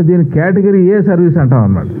 అంటే దీని కేటగిరీ ఏ సర్వీస్ అంటాం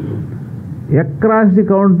అన్నమాట. అక్రాస్ ది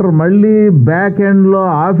కౌంటర్ మళ్ళీ బ్యాక్ ఎండ్లో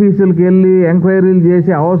ఆఫీసులకు వెళ్ళి ఎంక్వైరీలు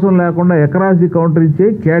చేసి అవసరం లేకుండా అక్రాస్ ది కౌంటర్ ఇచ్చే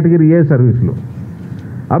కేటగిరీ ఏ సర్వీసులు.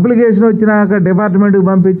 అప్లికేషన్ వచ్చినాక డిపార్ట్మెంట్కి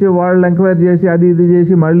పంపించి వాళ్ళు ఎంక్వైరీ చేసి అది ఇది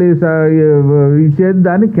చేసి మళ్ళీ ఇచ్చేది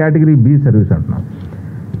దాన్ని కేటగిరీ బి సర్వీస్ అంటున్నాం.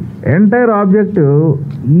 ఎంటైర్ ఆబ్జెక్టివ్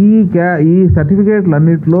ఈ సర్టిఫికేట్లు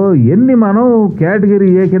అన్నింటిలో ఎన్ని మనం కేటగిరీ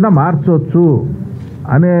ఏ కింద మార్చవచ్చు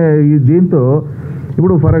అనే దీంతో,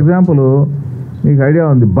 ఇప్పుడు ఫర్ ఎగ్జాంపుల్ మీకు ఐడియా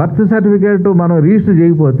ఉంది, బర్త్ సర్టిఫికేట్ మనం రిజిస్టర్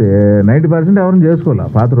చేయకపోతే 90% ఎవరిని చేసుకోవాలి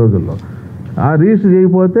పాత రోజుల్లో. ఆ రిజిస్టర్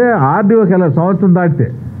చేయకపోతే ఆర్డీఓకి వెళ్ళాలి సంవత్సరం దాటితే.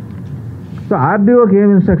 సో ఆర్డీఓకి ఏం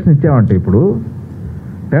ఇన్స్ట్రక్షన్ ఇచ్చామంటే, ఇప్పుడు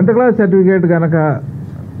 10th క్లాస్ సర్టిఫికేట్ కనుక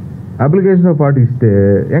అప్లికేషన్తో పాటు ఇస్తే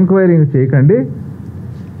ఎంక్వైరీ చేయకండి,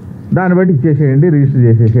 దాన్ని బట్టి ఇచ్చేసేయండి, రిజిస్టర్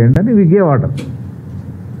చేసేసేయండి అని వి గేవ్ ఆర్డర్.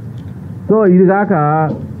 సో ఇది కాక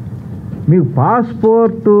మీకు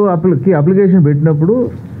పాస్పోర్ట్ అప్లికేషన్ పెట్టినప్పుడు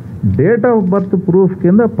డేట్ ఆఫ్ బర్త్ ప్రూఫ్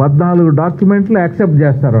కింద 14 డాక్యుమెంట్లు యాక్సెప్ట్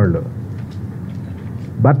చేస్తారు వాళ్ళు.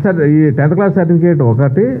 ఈ 10th క్లాస్ సర్టిఫికేట్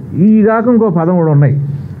ఒకటి, ఈ కాక ఇంకో 13 ఉన్నాయి.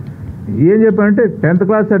 ఏం చెప్పారంటే 10th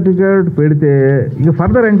క్లాస్ సర్టిఫికేట్ పెడితే ఇక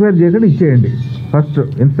ఫర్దర్ ఎంక్వైరీ చేయకుండా ఇచ్చేయండి, first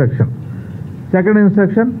instruction. Second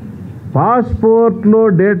instruction, పాస్పోర్ట్లో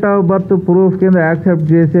date of birth proof కింద యాక్సెప్ట్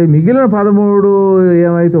చేసే మిగిలిన 13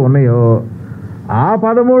 ఏమైతే ఉన్నాయో ఆ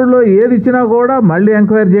 13లో ఏది ఇచ్చినా కూడా మళ్ళీ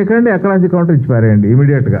ఎంక్వైరీ చేయకండి, అక్రాస్ ది కౌంటర్ ఇచ్చి పారేయండి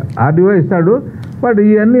ఇమీడియట్గా. ఆర్డీఓ ఇస్తాడు, బట్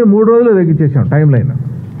ఇవన్నీ 3 రోజులు తగ్గించేసాం టైం లైన్.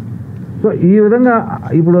 సో ఈ విధంగా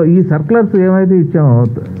ఇప్పుడు ఈ సర్క్యులర్స్ ఏమైతే ఇచ్చామో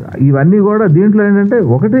ఇవన్నీ కూడా దీంట్లో ఏంటంటే,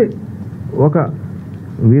 ఒకటి ఒక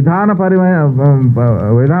విధానపరమైన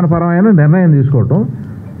నిర్ణయం తీసుకోవటం,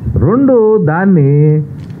 2 దాన్ని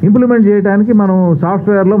ఇంప్లిమెంట్ చేయడానికి మనం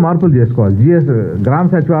సాఫ్ట్వేర్లో మార్పులు చేసుకోవాలి. గ్రామ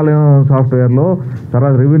సచివాలయం సాఫ్ట్వేర్లో,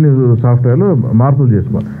 తర్వాత రెవెన్యూ సాఫ్ట్వేర్లో మార్పులు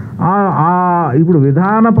చేసుకోవాలి. ఇప్పుడు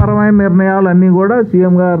విధానపరమైన నిర్ణయాలు అన్నీ కూడా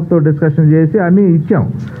సీఎం గారితో డిస్కషన్ చేసి అన్నీ ఇచ్చాం.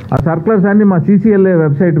 ఆ సర్క్యులర్స్ అన్నీ మా CCLA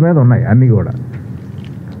వెబ్సైట్ మీద ఉన్నాయి అన్నీ కూడా.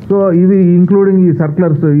 సో ఇవి ఇంక్లూడింగ్ ఈ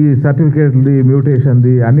సర్క్యులర్స్, ఈ సర్టిఫికేట్ది,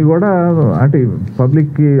 మ్యూటేషన్ది అన్నీ కూడా, అంటే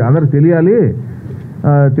పబ్లిక్కి అందరికి తెలియాలి,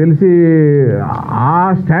 తెలిసి ఆ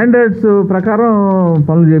స్టాండర్డ్స్ ప్రకారం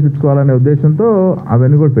పనులు చేయించుకోవాలనే ఉద్దేశంతో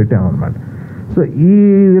అవన్నీ కూడా పెట్టామన్నమాట. సో ఈ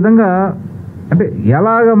విధంగా అంటే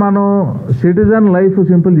ఎలాగ మనం సిటిజన్ లైఫ్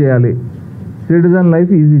సింపుల్ చేయాలి, సిటిజన్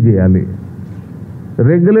లైఫ్ ఈజీ చేయాలి,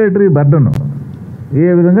 రెగ్యులేటరీ బర్డన్ ఏ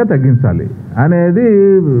విధంగా తగ్గించాలి అనేది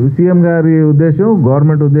సీఎం గారి ఉద్దేశం,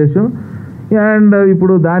 గవర్నమెంట్ ఉద్దేశం. అండ్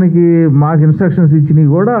ఇప్పుడు దానికి మాకు ఇన్స్ట్రక్షన్స్ ఇచ్చినవి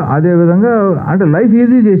కూడా అదే విధంగా, అంటే లైఫ్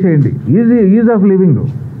ఈజీ చేసేయండి, ఈజ్ ఆఫ్ లివింగ్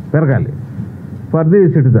పెరగాలి ఫర్ ది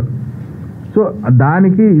సిటిజన్. సో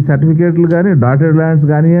దానికి సర్టిఫికేట్లు కానీ, డాటెడ్ ల్యాండ్స్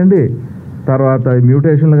కానివ్వండి, తర్వాత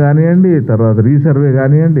మ్యూటేషన్లు కానివ్వండి, తర్వాత రీసర్వే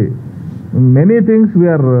కానివ్వండి, many things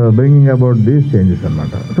we are bringing about these changes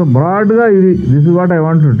అనమాట. సో బ్రాడ్గా this is what I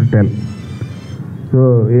want to tell. So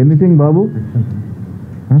anything Babu?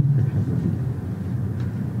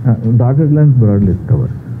 Dotted lands Bradley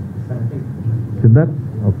cover. Siddharth?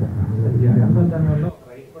 Okay.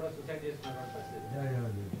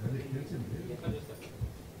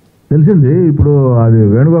 తెలిసింది. ఇప్పుడు అది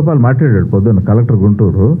వేణుగోపాల్ మాట్లాడాడు పొద్దున్న, కలెక్టర్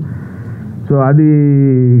గుంటూరు. సో అది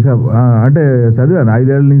ఇక అంటే చదివాను, 5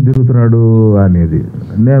 ఏళ్ళ నుంచి తిరుగుతున్నాడు అనేది.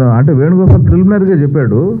 నేను అంటే వేణుగోపాల్ ప్రిలిమినరీగా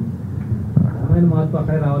చెప్పాడు.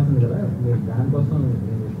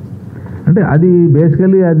 అంటే అది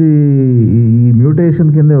బేసికలీ అది ఈ మ్యూటేషన్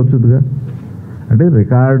కిందే వచ్చుద్దిగా. అంటే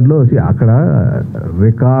రికార్డులో అక్కడ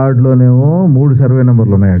రికార్డులోనేమో 3 సర్వే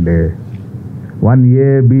నెంబర్లు ఉన్నాయండి.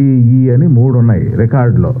 1ABE అని 3 ఉన్నాయి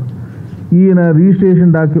రికార్డులో. ఈయన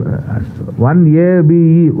రిజిస్ట్రేషన్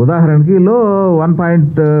 1ABE ఉదాహరణకి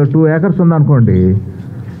 1.2 acres ఉందనుకోండి.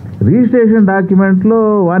 రిజిస్ట్రేషన్ డాక్యుమెంట్లో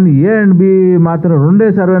 1A అండ్ B మాత్రం 2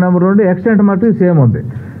 సర్వే నెంబర్ ఉండి ఎక్స్టెంట్ మట్టుకు సేమ్ ఉంది.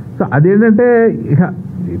 సో అదేంటంటే ఇక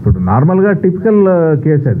ఇప్పుడు నార్మల్గా టిపికల్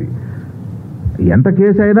కేసు అది. ఎంత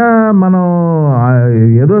కేసు అయినా మనం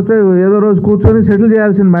ఏదో రోజు కూర్చొని సెటిల్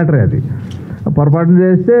చేయాల్సిన మ్యాటరే అది. పొరపాటున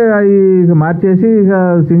చేస్తే అవి ఇక మార్చేసి ఇక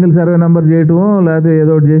సింగిల్ సర్వే నెంబర్ చేయటమో లేకపోతే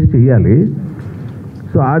ఏదో ఒకటి చేసి చెయ్యాలి.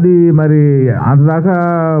 సో అది మరి అంతదాకా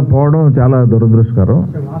పోవడం చాలా దురదృష్టకరం.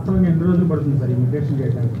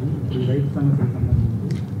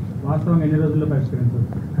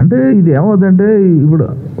 అంటే ఇది ఏమవుతుందంటే ఇప్పుడు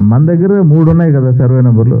మన దగ్గర 3 ఉన్నాయి కదా సర్వే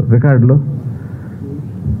నెంబర్లు రికార్డులో.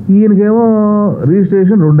 ఈయనకేమో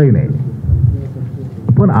రిజిస్ట్రేషన్ 2 అయినాయి.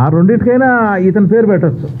 పోనీ ఆ రెండింటికైనా ఇతని పేరు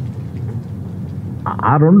పెట్టచ్చు.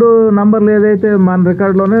 ఆ 2 నంబర్లు ఏదైతే మన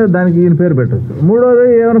రికార్డులోనే దానికి ఈయన పేరు పెట్టచ్చు. మూడోది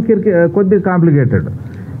ఏమైనా కొద్దిగా కాంప్లికేటెడ్,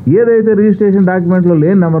 ఏదైతే రిజిస్ట్రేషన్ డాక్యుమెంట్లో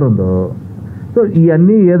లేని నెంబర్ ఉందో. సో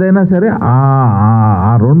ఇవన్నీ ఏదైనా సరే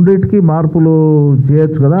ఆ రెండింటికి మార్పులు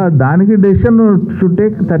చేయొచ్చు కదా. దానికి decision should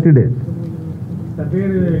take 30 days.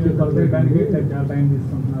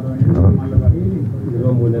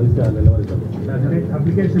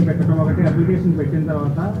 Application పెట్టడం ఒకటి, అప్లికేషన్ పెట్టిన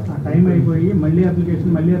తర్వాత ఆ టైం అయిపోయి మళ్ళీ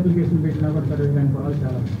అప్లికేషన్ పెట్టినా కూడా సర్వే దాని పొలాలు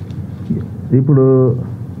చాలా.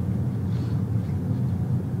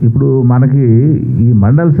 ఇప్పుడు మనకి ఈ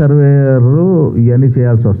మండల్ సర్వేయర్లు ఇవన్నీ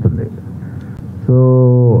చేయాల్సి వస్తుంది. సో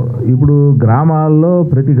ఇప్పుడు గ్రామాల్లో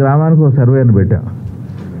ప్రతి గ్రామానికి ఒక సర్వేయర్ని పెట్టాం.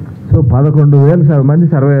 సో 11,000 మంది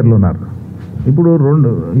సర్వేయర్లు ఉన్నారు. ఇప్పుడు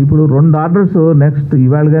 2 ఆర్డర్స్ నెక్స్ట్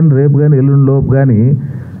ఇవాళ కానీ రేపు కానీ ఎల్లుండి లోపు కానీ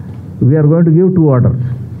we are going to give 2 orders.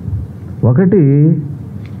 ఒకటి,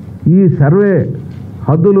 ఈ సర్వే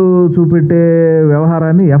హద్దులు చూపెట్టే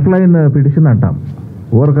వ్యవహారాన్ని F-line పిటిషన్ అంటాం.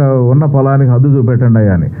 ఉన్న పొలానికి హద్దు చూపెట్టండి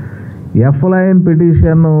అని. F-line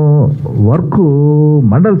petition work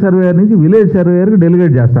mandal surveyor నుంచి విలేజ్ సర్వేయర్కి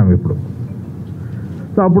డెలిగేట్ చేస్తాం ఇప్పుడు.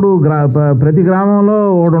 సో అప్పుడు ప్రతి గ్రామంలో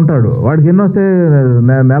ఒకటి ఉంటాడు, వాడికి ఎన్ని వస్తే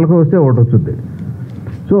నెలకు వస్తే ఒకటి వస్తుంది.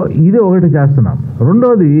 సో ఇది ఒకటి చేస్తున్నాం.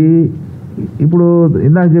 రెండోది, ఇప్పుడు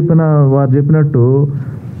ఇందాక వారు చెప్పినట్టు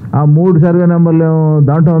ఆ 3 సర్వే నెంబర్లు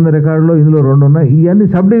దాంట్లో ఉంది రికార్డులో, ఇందులో 2 ఉన్నాయి. ఇవన్నీ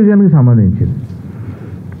సబ్ డివిజన్కి సంబంధించింది.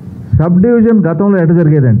 సబ్ డివిజన్ గతంలో ఎట్లా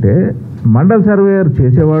జరిగేదంటే మండల్ సర్వేయర్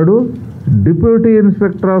చేసేవాడు, డిప్యూటీ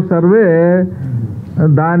ఇన్స్పెక్టర్ ఆఫ్ సర్వే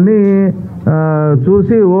దాన్ని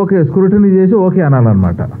చూసి ఓకే స్క్రూటినీ చేసి ఓకే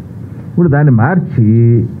అనాలన్నమాట. ఇప్పుడు దాన్ని మార్చి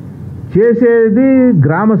చేసేది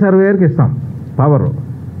గ్రామ సర్వేయర్కి ఇస్తాం పవరు.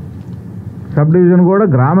 సబ్ డివిజన్ కూడా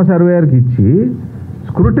గ్రామ సర్వేయర్కి ఇచ్చి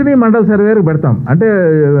స్క్రూటినీ మండల్ సర్వేయర్కి పెడతాం. అంటే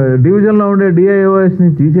డివిజన్లో ఉండే డిఐఓఎస్ని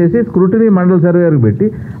తీసేసి స్క్రూటినీ మండల్ సర్వేయర్కి పెట్టి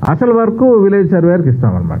అసలు వరకు విలేజ్ సర్వేయర్కి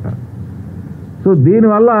ఇస్తామన్నమాట. సో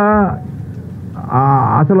దీనివల్ల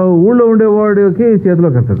అసలు ఊళ్ళో ఉండేవాడికి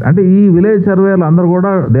చేతిలోకి వస్తుంది. అంటే ఈ విలేజ్ సర్వేయర్లు అందరూ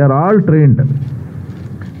కూడా దే ఆర్ ఆల్ ట్రైన్డ్.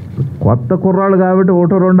 కొత్త కుర్రాళ్ళు కాబట్టి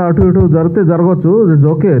 1-2 అటు ఇటు జరగవచ్చు, ఇట్స్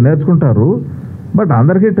ఓకే, నేర్చుకుంటారు. బట్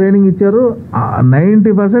అందరికీ ట్రైనింగ్ ఇచ్చారు.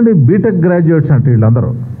 90% బీటెక్ గ్రాడ్యుయేట్స్ అంటే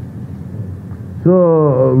వీళ్ళందరూ. So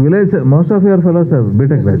village most of your fellows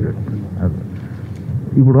BTech graduates.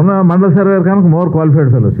 ఇప్పుడున్న మండల సర్వేయర్ కనుక మోర్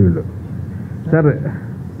క్వాలిఫైడ్ ఫెలోస్ వీళ్ళు. సరే,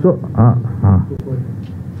 సో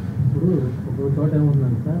ఇప్పుడు ఒక చోట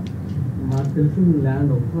ఏమవుతుందంటే సార్, మాకు తెలిసిన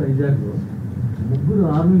ల్యాండ్ ఒక వైజాగ్లో 3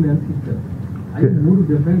 ఆర్మీ మ్యాన్స్కి ఇచ్చారు. అది 3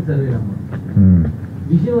 డిఫరెంట్ సర్వే నెంబర్.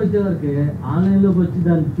 విషయం వచ్చేవరకు ఆన్లైన్లోకి వచ్చి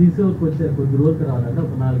దాన్ని వచ్చే కొద్ది రోజుల తర్వాత,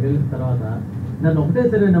 ఒక 4 ఏళ్ళ తర్వాత దాన్ని ఒకటే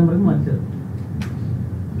సర్వే నెంబర్కి మార్చారు.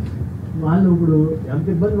 వాళ్ళు ఇప్పుడు ఎంత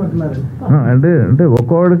ఇబ్బంది పడుతున్నారు అంటే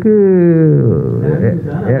ఒక్కోడికి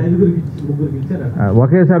ముగ్గురికి ఇచ్చారా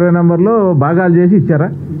ఒకే సర్వే నెంబర్లో భాగాలు చేసి ఇచ్చారా?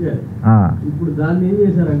 ఇప్పుడు దాన్ని ఏం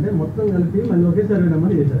చేశారంటే మొత్తం కలిపి మళ్ళీ ఒకే సర్వే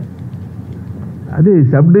నెంబర్ చేశారు. అది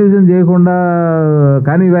సబ్ డివిజన్ చేయకుండా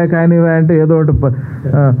కానివా అంటే ఏదో ఒకటి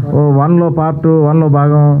 1లో పార్ట్ 1లో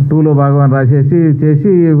భాగం 2లో భాగం అని రాసేసి చేసి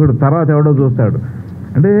ఇప్పుడు తర్వాత ఎవడో చూస్తాడు.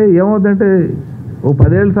 అంటే ఏమవుతుందంటే ఓ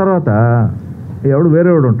 10 ఏళ్ళ తర్వాత ఎవడు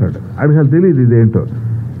వేరేవాడు ఉంటాడు, అడిగి అసలు తెలియదు ఇదేంటో,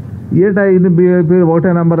 ఏటా ఇది పేరు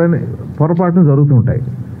ఒకటే నెంబర్ అని పొరపాటున జరుగుతుంటాయి.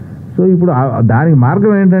 సో ఇప్పుడు దానికి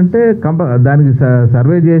మార్గం ఏంటంటే దానికి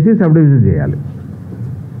సర్వే చేసి సబ్ డివిజన్ చేయాలి.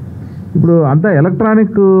 ఇప్పుడు అంతా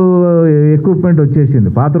ఎలక్ట్రానిక్ ఎక్విప్మెంట్ వచ్చేసింది.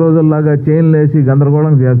 పాత రోజుల్లాగా చైన్లు వేసి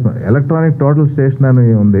గందరగోళం చేస్తున్నాం. ఎలక్ట్రానిక్ టోటల్ స్టేషన్ అని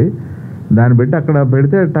ఉంది, దాన్ని పెట్టి అక్కడ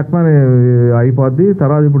పెడితే టక్మని అయిపోద్ది.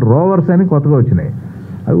 తర్వాత ఇప్పుడు రోవర్స్ అని కొత్తగా వచ్చినాయి,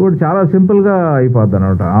 అవి కూడా చాలా సింపుల్గా అయిపోద్ది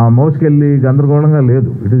అనమాట. ఆ మోసుకెళ్ళి గందరగోళంగా లేదు.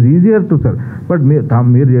 It is easier to serve. But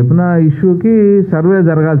మీరు చెప్పిన ఇష్యూకి సర్వే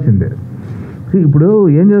జరగాల్సిందే. ఇప్పుడు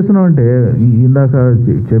ఏం చేస్తున్నామంటే ఇందాక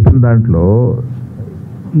చెప్పిన దాంట్లో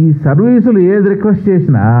ఈ సర్వీసులు ఏది రిక్వెస్ట్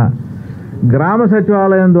చేసినా గ్రామ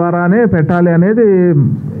సచివాలయం ద్వారానే పెట్టాలి అనేది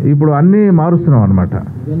ఇప్పుడు అన్నీ మారుస్తున్నాం అనమాట.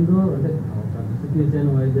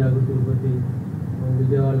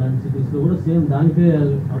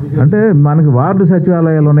 అంటే మనకి వార్డు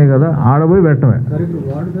సచివాలయాలు ఉన్నాయి కదా, ఆడపోయి పెట్టమే.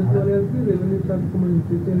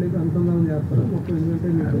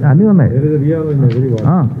 అన్నీ ఉన్నాయి,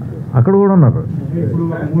 అక్కడ కూడా ఉన్నారు.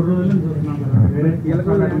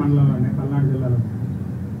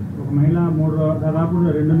 మహిళ దాదాపు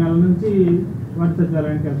 2 నెలల నుంచి వార్డు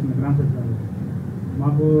సచివాలయానికి వెళ్తుంది, గ్రామ సచివాలయం.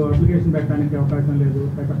 మాకు అప్లికేషన్ పెట్టడానికి అవకాశం లేదు,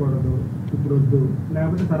 పెట్టకూడదు, ఇప్పుడు వద్దు,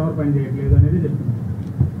 లేకపోతే సర్వర్ పని చేయట్లేదు అనేది చెప్తున్నారు.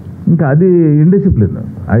 ఇంకా అది ఇండిసిప్లిన్.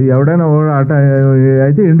 అది ఎవడైనా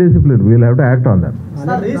అయితే indiscipline. We'll have to act on that.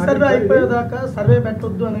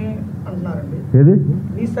 ఏది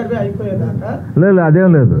లేదు, అదేం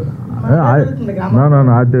లేదు,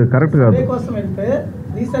 అది కరెక్ట్ కాదు.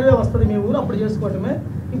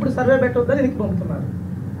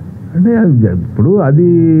 అంటే ఇప్పుడు అది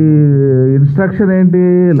ఇన్స్ట్రక్షన్ ఏంటి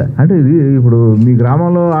అంటే, ఇప్పుడు మీ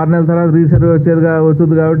గ్రామంలో 6 నెలల తర్వాత రీసర్వే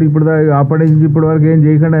వస్తుంది కాబట్టి ఇప్పుడు అప్పటి నుంచి ఇప్పటి వరకు ఏం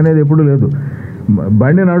చేయకండి అనేది ఎప్పుడు లేదు.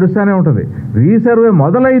 బండి నడుస్తూనే ఉంటుంది. రీసర్వే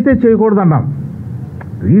మొదలైతే చేయకూడదు అన్నాం.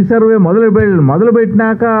 రీసర్వే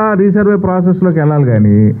మొదలుపెట్టినాక రీసర్వే ప్రాసెస్లోకి వెళ్ళాలి.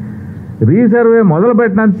 కానీ రీసర్వే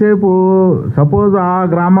మొదలుపెట్టినంతసేపు సపోజ్ ఆ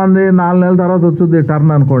గ్రామాన్ని 4 నెలల తర్వాత వచ్చింది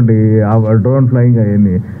టర్న్ అనుకోండి, ఆ డ్రోన్ ఫ్లయింగ్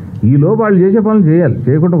అవన్నీ, ఈలోపు వాళ్ళు చేసే పనులు చేయాలి,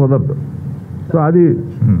 చేయకుండా కుదరదు. సో అది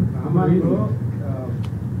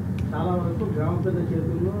చాలా వరకు గ్రామ పెద్ద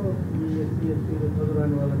చేతుల్లో ఈ ఎస్సీ ఎస్టీలు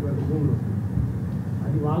చదువురాని వాళ్ళకి భూములు,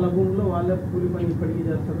 అది వాళ్ళ భూముల్లో వాళ్ళే కూలి పని ఇప్పటికీ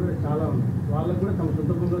చేస్తారు. చాలా ఉంది, వాళ్ళకు కూడా తమ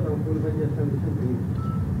సొంత భూమిలో తమ కూలి పని చేస్తున్న విషయం తెలియదు.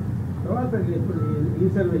 తర్వాత ఇప్పుడు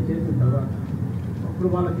రీసర్వే చేసిన తర్వాత అప్పుడు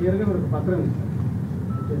వాళ్ళకి క్లియర్గా మనకు పత్రం ఇస్తారు,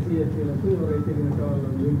 ఎస్సీ ఎస్టీలకు ఎవరైతే కనుక వాళ్ళు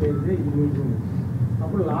మీట్ అయితే ఇది మీ భూమి.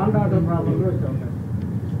 అప్పుడు లాండ్ ఆర్డర్ ప్రాబ్లం కూడా వచ్చే అవకాశం.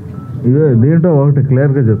 ఇదే దీంట్లో ఒకటి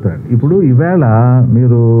క్లియర్గా చెప్తాను. ఇప్పుడు ఈవేళ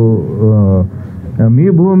మీరు మీ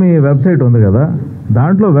భూమి వెబ్సైట్ ఉంది కదా,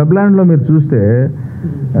 దాంట్లో వెబ్లాండ్లో మీరు చూస్తే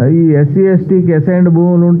ఈ ఎస్సీ ఎస్టీకి అసైన్డ్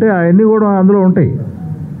భూములు ఉంటే అవన్నీ కూడా అందులో ఉంటాయి.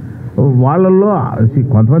 వాళ్ళల్లో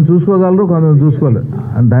కొంతమంది చూసుకోగలరు, కొంతమంది చూసుకోలేరు.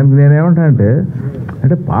 దానికి నేనేమంటా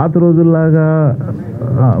అంటే పాత రోజుల్లాగా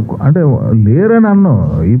అంటే లేరని అన్నాం.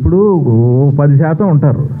 ఇప్పుడు 10%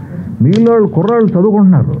 ఉంటారు, మిగిలిన కుర్రాళ్ళు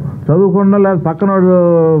చదువుకుంటున్నారు. చదువుకుండా లేదా పక్కన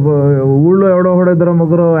ఊళ్ళో ఎవడో ఒకడో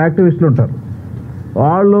 2-3 యాక్టివిస్టులు ఉంటారు,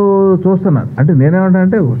 వాళ్ళు చూస్తున్నారు. అంటే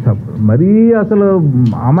నేనేమంటే మరీ అసలు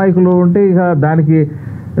అమాయకులు ఉంటే ఇక దానికి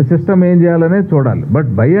సిస్టమ్ ఏం చేయాలనేది చూడాలి. బట్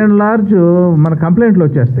బై అండ్ లార్జ్ మన కంప్లైంట్లు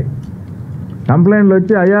వచ్చేస్తాయి. కంప్లైంట్లు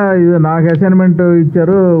వచ్చి అయ్యా ఇది నాకు అసైన్మెంట్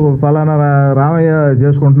ఇచ్చారు, ఫలానా రామయ్య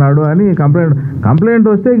చేసుకుంటున్నాడు అని కంప్లైంట్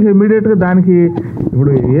వస్తే ఇమీడియట్గా దానికి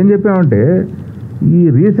ఇప్పుడు ఏం చెప్పామంటే, ఈ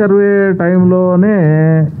రీసర్వే టైంలోనే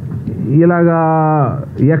ఇలాగా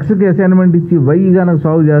ఎక్స్కి అసైన్మెంట్ ఇచ్చి వై కనుక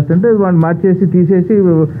సాల్వ్ చేస్తుంటే వాడిని మార్చేసి తీసేసి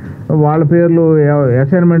వాళ్ళ పేర్లు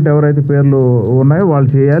అసైన్మెంట్ ఎవరైతే పేర్లు ఉన్నాయో వాళ్ళు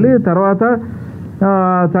చేయాలి. తర్వాత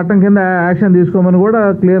చట్టం కింద యాక్షన్ తీసుకోమని కూడా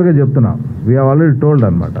క్లియర్గా చెప్తున్నాం. వీ హావ్ ఆల్రెడీ టోల్డ్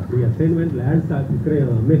అనమాట.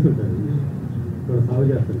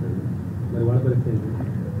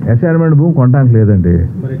 అసైన్మెంట్ భూమి కొనడానికి లేదండి.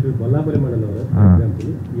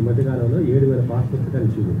 ఈ మధ్యకాలంలో 7,000 పాస్ పుస్తకాలు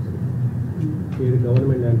ఇష్యూ చేశారు. 7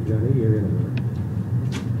 గవర్నమెంట్ ల్యాండ్స్ కానీ ఏదైనా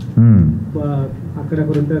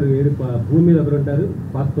అక్కడొకరు ఉంటారు, 7 భూమి మీద ఒకరు ఉంటారు,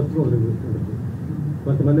 పాస్ పుస్తకం ఒకరు ఉంటుంది.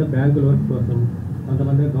 కొంతమంది బ్యాంకు లోన్స్ కోసం,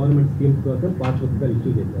 కొంతమంది గవర్నమెంట్ స్కీమ్స్ కోసం పాస్ పుస్తకాలు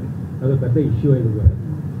ఇష్యూ చేశారు. అదొక పెద్ద ఇష్యూ అయింది కూడా.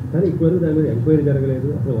 కానీ ఇప్పుడు దాని మీద ఎంక్వైరీ జరగలేదు.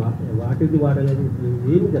 అసలు వాటిది వాడలేదు,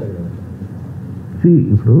 ఏమీ జరగలేదు.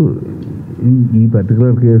 ఇప్పుడు ఈ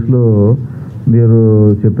పర్టికులర్ కేసులో మీరు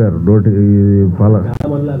చెప్పారు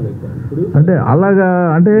అంటే అలాగా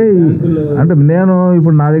అంటే నేను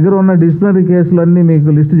ఇప్పుడు నా దగ్గర ఉన్న డిసిప్లినరీ కేసులన్నీ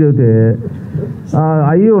మీకు లిస్ట్ చెబితే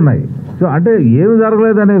అవి ఉన్నాయి. సో అంటే ఏమి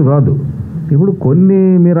జరగలేదు అనేది కాదు. ఇప్పుడు కొన్ని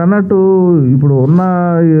మీరు అన్నట్టు ఇప్పుడు ఉన్న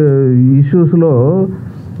ఇష్యూస్లో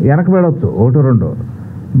వెనకబెడవచ్చు ఒకటి రెండు.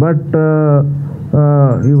 బట్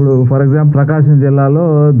ఇప్పుడు ఫర్ ఎగ్జాంపుల్ ప్రకాశం జిల్లాలో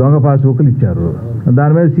దొంగ పాస్బుక్లు ఇచ్చారు,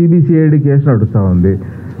 దాని మీద సిబిసిఐడి కేసు నడుస్తూ ఉంది.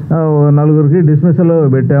 4గురికి డిస్మిసల్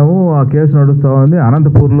పెట్టాము, ఆ కేసు నడుస్తూ ఉంది.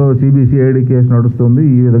 అనంతపూర్లో సిబిసిఐడి కేసు నడుస్తుంది,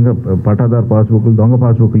 ఈ విధంగా పట్టాదారు పాస్బుక్లు దొంగ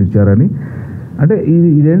పాస్బుక్లు ఇచ్చారని. అంటే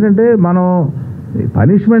ఇదేంటంటే మనం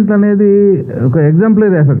పనిష్మెంట్ అనేది ఒక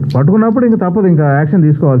ఎగ్జాంపులరీ ఎఫెక్ట్ పట్టుకున్నప్పుడు ఇంకా తప్పదు, ఇంకా యాక్షన్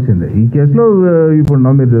తీసుకోవాల్సిందే. ఈ కేసులో ఇప్పుడు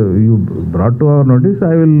మీరు you brought to our notice,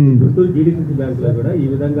 I will.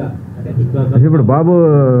 ఇప్పుడు బాబు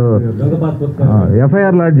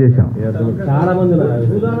ఎఫ్ఐఆర్ లాడ్జ్ చేశాం. చాలా మంది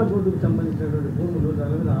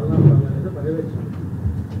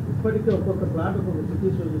ఇప్పటికే ఒక్కొక్క ప్లాట్ ఒక్కొక్క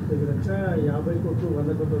సిటీస్లో చూస్తే కనుక 50 కోట్లు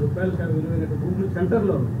 100 కోట్ల రూపాయలు కానీ విలువైన భూములు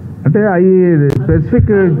సెంటర్లో అంటే అవి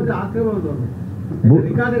స్పెసిఫిక్ ఆక్రమణలో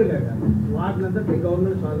రికార్డెడ్ కాక వాటినంతా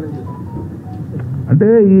గవర్నమెంట్ స్వాధీనం చేస్తుంది. అంటే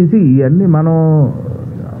ఇవన్నీ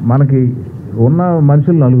మనకి ఉన్న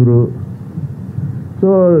మనుషులు 4. సో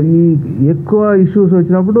ఈ ఎక్కువ ఇష్యూస్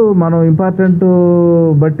వచ్చినప్పుడు మనం ఇంపార్టెంట్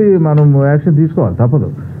బట్టి మనం యాక్షన్ తీసుకోవాలి, తప్పదు.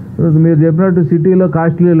 మీరు చెప్పినట్టు సిటీలో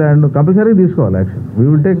కాస్ట్లీ ల్యాండ్ కంపల్సరీ తీసుకోవాలి action. We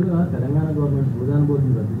will take. Telangana government Bhoodan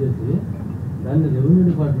బోర్డుని రద్దు చేసి దాన్ని రెవెన్యూ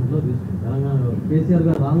డిపార్ట్మెంట్లో తీసుకుంది. తెలంగాణ కేసీఆర్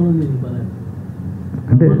గారు రాంగ్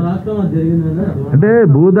అంటే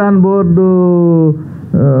భూదాన్ బోర్డు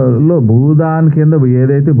లో భూదాన్ కింద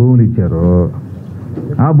ఏదైతే భూములు ఇచ్చారో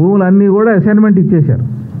ఆ భూములన్నీ కూడా అసైన్మెంట్ ఇచ్చేశారు.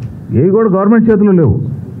 ఏవి కూడా గవర్నమెంట్ చేతిలో లేవు.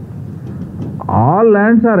 All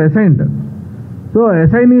lands are assigned. So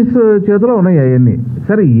assignees చేతిలో ఉన్నాయి అవన్నీ.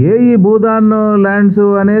 సరే ఈ భూదాన్ ల్యాండ్స్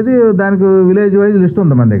అనేది దానికి విలేజ్ వైజ్ లిస్ట్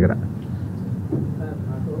ఉంది మన దగ్గర.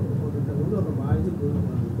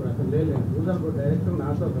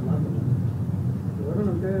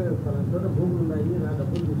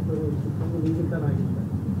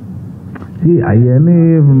 అవన్నీ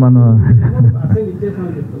మనం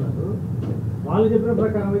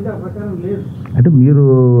అంటే మీరు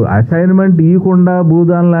అసైన్మెంట్ ఇవ్వకుండా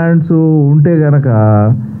భూదాన్ ల్యాండ్స్ ఉంటే గనక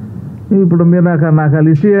ఇప్పుడు మీరు నాకు ఆ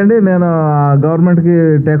లిస్ట్ ఇవ్వండి, నేను గవర్నమెంట్కి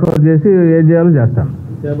టేక్ ఓవర్ చేసి ఏం చేయాలో చేస్తాను.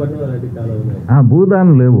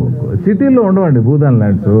 భూదాన్ లేవు, సిటీలో ఉండవండి భూదాన్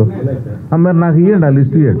ల్యాండ్స్. మరి నాకు ఇవ్వండి, ఆ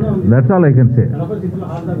లిస్ట్ ఇవ్వండి. That's all I can say.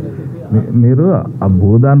 మీరు ఆ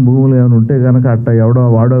భూదాన్ భూములు ఏమైనా ఉంటే కనుక అట్ట ఎవడో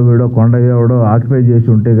వాడో వీడో కొండ ఎవడో ఆక్యుపై చేసి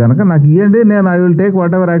ఉంటే కనుక నాకు ఇవ్వండి, నేను I will take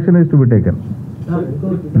what ever action is to be taken.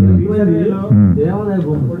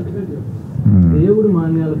 దేవుడి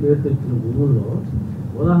మాన్యాల పేరు తెచ్చిన భూముల్లో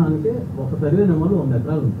ఉదాహరణకి ఒక సర్వే నెంబర్లో 100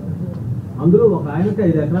 ఎకరాలు ఉంటాయి. అందులో ఒక ఆయనకి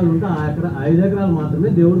 5 ఎకరాలు ఉంటే ఆ 5 ఎకరాలు మాత్రమే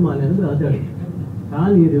దేవుడి మాన్యానికి రాశాడు.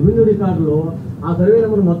 కానీ రెవెన్యూ రికార్డులో ఆ సర్వే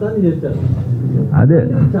నెంబర్ మొత్తాన్ని చేశారు. అదే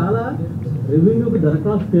చాలా రెవెన్యూకి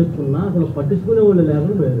దరఖాస్తు చేసుకున్నా అసలు పట్టించుకునే వాళ్ళు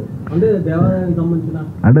లేకుండా పోయారు. అంటే దేవాలయానికి సంబంధించిన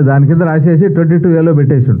అంటే దాని కింద రాసేసి 22A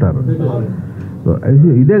పెట్టేసి ఉంటారు.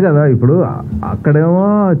 ఇదే కదా ఇప్పుడు అక్కడేమో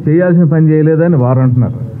చేయాల్సిన పని చేయలేదని వారు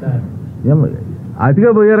అంటున్నారు, ఏమో అతిగా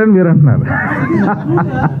పోయారని మీరు అంటున్నారు.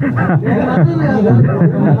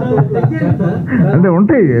 అంటే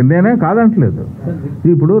ఉంటాయి, నేనేం కాదంటలేదు.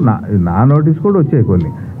 ఇప్పుడు నా నోటీస్ కూడా వచ్చాయి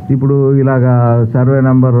కొన్ని. ఇప్పుడు ఇలాగా survey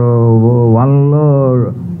number 1లో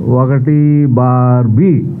 1/B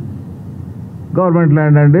government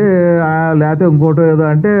land అండి, లేకపోతే ఇంకోటో ఏదో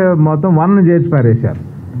అంటే మొత్తం 1ని చేర్చి పారేశారు.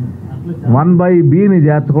 1/Bని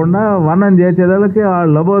చేర్చకుండా 1 అని చేర్చేదానికి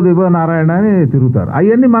లబో దిబో నారాయణ అని తిరుగుతారు.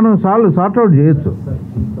 అవన్నీ మనం సార్ట్అవుట్ చేయొచ్చు.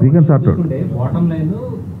 We can sort out.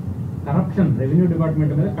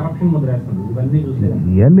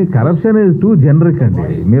 ఇవన్నీ కరప్షన్ ఇస్ టూ జనరిక్ అండి.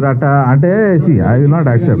 మీరు అట్ట అంటే ఐ విల్ నాట్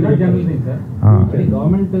యాక్సెప్ట్.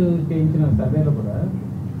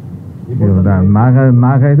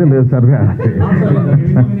 నాకైతే లేదు సర్వే.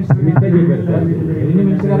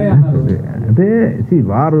 అంటే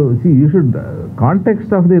you should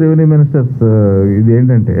context of the revenue ministers ఇది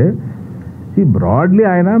ఏంటంటే బ్రాడ్లీ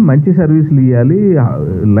ఆయన మంచి సర్వీసులు ఇవ్వాలి,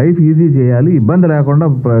 లైఫ్ ఈజీ చేయాలి, ఇబ్బంది లేకుండా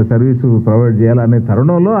సర్వీసు ప్రొవైడ్ చేయాలి అనే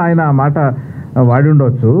తరుణంలో ఆయన ఆ మాట వాడి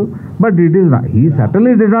ఉండవచ్చు. But it is he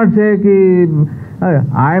certainly did not సేకి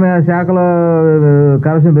ఆయన శాఖలో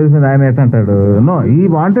కరప్షన్ పెరిగిపోయింది ఆయన ఎట్టంటాడు. నో, ఈ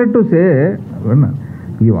వాంటెడ్ టు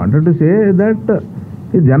సే దట్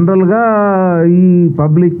జనరల్గా ఈ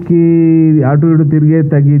పబ్లిక్కి అటు ఇటు తిరిగే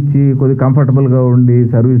తగ్గించి కొద్దిగా కంఫర్టబుల్గా ఉండి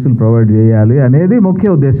సర్వీసులు ప్రొవైడ్ చేయాలి అనేది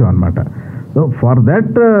ముఖ్య ఉద్దేశం అనమాట. So for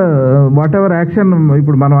that what ever action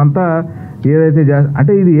ఇప్పుడు మనం అంతా ఏదైతే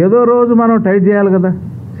అంటే ఇది ఏదో రోజు మనం టైట్ చేయాలి కదా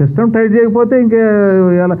సిస్టమ్ టైట్ చేయకపోతే ఇంకే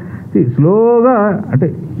ఎలా స్లోగా, అంటే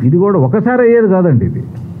ఇది కూడా ఒకసారి అయ్యేది కాదండి, ఇది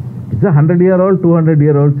it's 100 year old 200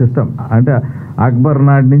 year old system. అంటే అక్బర్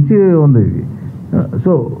నాటి నుంచి ఉంది ఇది.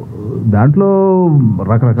 సో దాంట్లో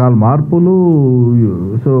రకరకాల మార్పులు,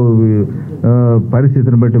 సో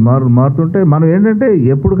పరిస్థితిని బట్టి మారుతుంటే మనం ఏంటంటే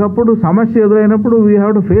ఎప్పటికప్పుడు సమస్య ఎదురైనప్పుడు we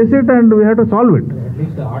have to face it and we have to solve it.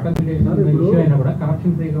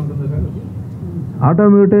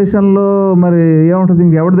 ఆటోమ్యూటేషన్లో మరి ఏముంటుంది,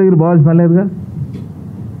 ఇంకెవరి దగ్గర బాగా స్మెల్ లేదుగా,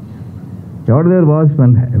 ఎవరి దగ్గర బాగా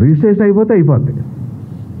స్మెల్, రిజిస్ట్రేషన్ అయిపోతే అయిపోద్ది.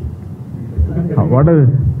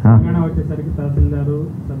 వచ్చేసరికి తహసీల్దారు,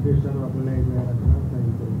 సబ్ రిజిస్ట్రార్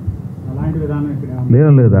అలాంటి విధానం ఇక్కడ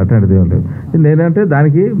లేదు, అట్లాంటిది ఏం లేదు. నేనంటే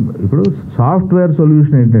దానికి ఇప్పుడు సాఫ్ట్వేర్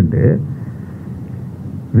సొల్యూషన్ ఏంటంటే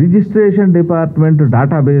registration department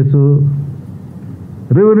database,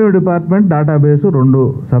 revenue department database రెండు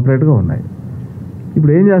సపరేట్గా ఉన్నాయి.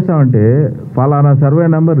 ఇప్పుడు ఏం చేస్తామంటే ఫలానా సర్వే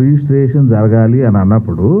నెంబర్ రిజిస్ట్రేషన్ జరగాలి అని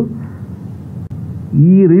అన్నప్పుడు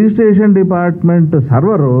ఈ రిజిస్ట్రేషన్ డిపార్ట్మెంట్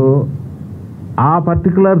సర్వరు ఆ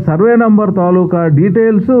పర్టికులర్ సర్వే నెంబర్ తాలూకా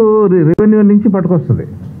డీటెయిల్స్ రెవెన్యూ నుంచి పట్టుకొస్తుంది,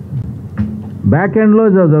 బ్యాక్ ఎండ్లో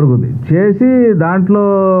జరుగుతుంది చేసి దాంట్లో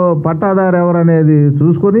పట్టాదారు ఎవరనేది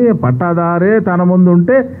చూసుకొని పట్టాదారే తన ముందు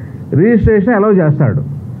ఉంటే రిజిస్ట్రేషన్ అలౌ చేస్తాడు.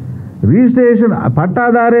 రిజిస్ట్రేషన్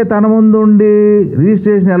పట్టాదారే తన ముందు ఉండి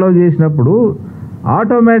రిజిస్ట్రేషన్ అలౌ చేసినప్పుడు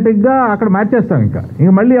ఆటోమేటిక్గా అక్కడ మార్చేస్తాం, ఇంకా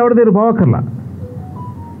మళ్ళీ ఎవరి దగ్గర పోవక్కర్లా.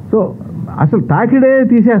 సో అసలు తాకిడే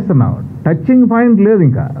తీసేస్తున్నాం, టచింగ్ పాయింట్ లేదు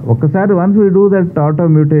ఇంకా. ఒక్కసారి once we do that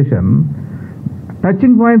ఆటోమ్యూటేషన్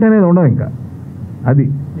touching point అనేది ఉండదు ఇంకా. అది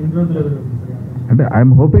అంటే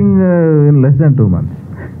I'm hoping in less than 2 months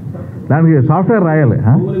దానికి సాఫ్ట్వేర్ రాయాలి.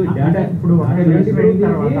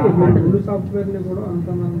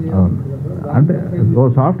 అంటే ఓ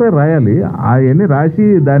సాఫ్ట్వేర్ రాయాలి, అవన్నీ రాసి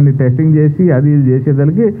దాన్ని టెస్టింగ్ చేసి అది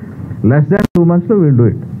చేసేదానికి less than 2 months will do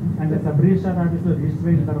it.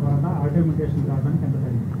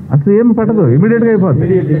 అసలు ఏం పట్టదు, ఇమీడియట్గా అయిపోతుంది.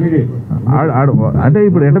 అంటే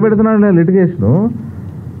ఇప్పుడు ఎట్ట పెడుతున్నాడు లిటిగేషను,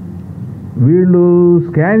 వీళ్ళు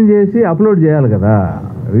స్కాన్ చేసి అప్లోడ్ చేయాలి కదా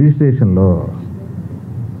రిజిస్ట్రేషన్లో.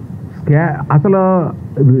 అసలు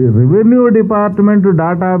రెవెన్యూ డిపార్ట్మెంట్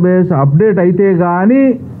డేటాబేస్ అప్డేట్ అయితే కానీ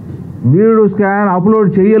వీడు స్కాన్ అప్లోడ్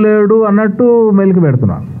చేయలేడు అన్నట్టు మెలికి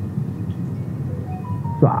పెడుతున్నాను.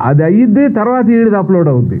 సో అది అయ్యిద్ది, తర్వాత వీడిది అప్లోడ్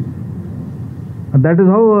అవుద్ది. దట్ ఈస్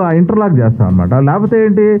హౌ ఇంటర్లాక్ చేస్తాం అనమాట. లేకపోతే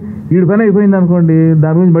ఏంటి, వీడి పని అయిపోయింది అనుకోండి,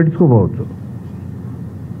 దాని గురించి పట్టించుకోపోవచ్చు.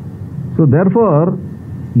 సో దేర్ఫోర్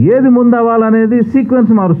ఏది ముందు అవ్వాలనేది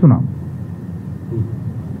sequence మారుస్తున్నాం.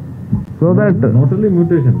 So that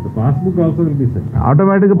passbook also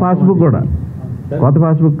ఆటోమేటిక్గా పాస్బుక్ కూడా కొత్త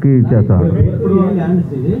పాస్బుక్ ఇచ్చేస్తాం.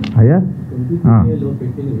 అయ్యా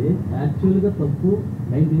పెట్టినవి యాక్చువల్గా తప్పు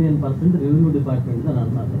 99% రెవెన్యూ డిపార్ట్మెంట్ అని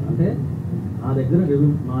అన్నారు. అంటే నా దగ్గర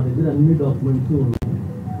అన్ని డాక్యుమెంట్స్ ఉన్నాయి,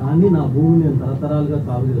 కానీ నా భూమి నేను తరతరాలుగా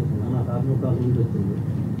సాగు చేస్తున్నాను, నా తాతముత్తాల నుంచి వచ్చింది.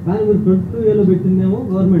 కానీ మీరు 22A పెట్టిందేమో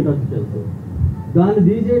గవర్నమెంట్ ఆఫీసర్స్, దాన్ని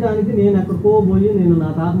తీసేయడానికి నేను ఎక్కడికో పోయి నేను నా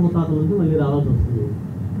తాతముత్తాతల నుంచి మళ్ళీ రావాల్సి వస్తుంది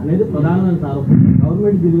అనేది ప్రధానమైన ఆరోపణ.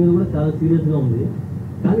 గవర్నమెంట్ దీని మీద కూడా చాలా సీరియస్గా ఉంది.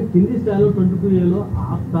 కానీ కింది స్థాయిలో 22A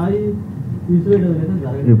ఆ స్థాయి తీసివేయడం అనేది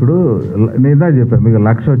జరగదు. ఇప్పుడు నేను ఇందాక చెప్పాను మీకు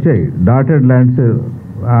 1,00,000 వచ్చాయి డాటెడ్ ల్యాండ్స్.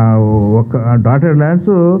 ఒక డాటెడ్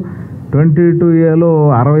ల్యాండ్స్ 22Aలో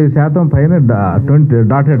 60% పైన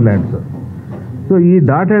డాటెడ్ ల్యాండ్స్. సో ఈ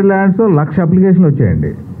డాటెడ్ ల్యాండ్స్ 1,00,000 అప్లికేషన్లు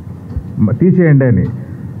వచ్చాయండి తీసేయండి అని.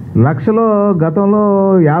 1,00,000లో గతంలో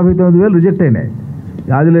 59,000 రిజెక్ట్ అయినాయి,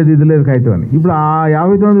 అది లేదు ఇది లేదు కాగితం అని. ఇప్పుడు ఆ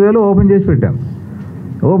 59,000 ఓపెన్ చేసి పెట్టాం.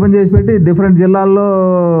 ఓపెన్ చేసి పెట్టి డిఫరెంట్ జిల్లాల్లో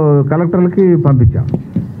కలెక్టర్లకి పంపించాం.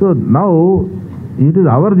 So now it is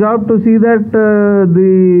our job to see that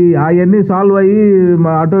అవన్నీ సాల్వ్ అయ్యి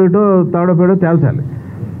అటో ఇటో తాడోపేడో తేల్చాలి.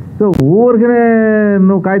 సో ఊరికనే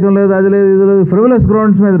నువ్వు కాగితం లేదు అది లేదు ఇది లేదు ఫ్రివలస్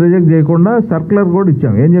గ్రౌండ్స్ మీద రిజెక్ట్ చేయకుండా సర్క్యులర్ కూడా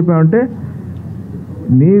ఇచ్చాం. ఏం చెప్పామంటే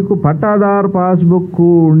నీకు పట్టాదారు పాస్బుక్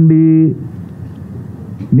ఉండి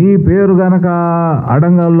నీ పేరు గనక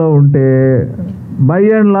అడంగల్లో ఉంటే బై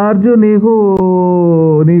అండ్ లార్జ్ నీకు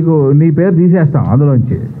నీ పేరు తీసేస్తాం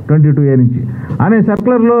అందులోంచి 22A నుంచి అనే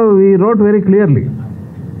సర్క్యులర్లో ఈ రోట్ వెరీ క్లియర్లీ.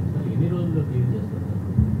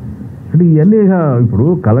 అంటే ఇవన్నీ ఇప్పుడు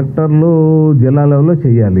కలెక్టర్లు జిల్లా లెవెల్లో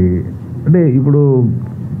చేయాలి. అంటే ఇప్పుడు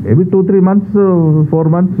maybe 2-3 months 4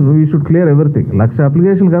 months we should clear everything. 1,00,000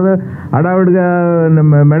 application కదా అడావిడిగా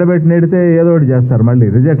మెడబెట్టి నెడితే ఏదో ఒకటి చేస్తారు, మళ్ళీ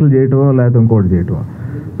రిజెక్ట్లు చేయటం లేకపోతే ఇంకోటి చేయటం.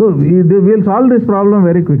 So we'll solve this problem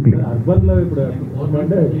very quickly.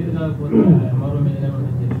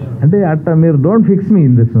 అంటే అట్లా మీరు don't fix me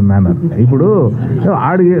in this manner. ఇప్పుడు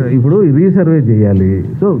రీసర్వే చేయాలి.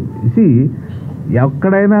 సో సి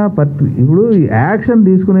ఎక్కడైనా ఇప్పుడు యాక్షన్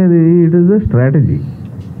తీసుకునేది ఇట్ ఈస్ ద స్ట్రాటజీ.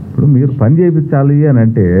 ఇప్పుడు ఇప్పుడు మీరు పని చేయించాలి అని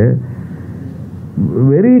అంటే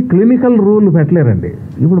వెరీ క్లినికల్ రూల్ పెట్టలేరండి.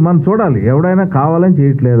 ఇప్పుడు మనం చూడాలి ఎవడైనా కావాలని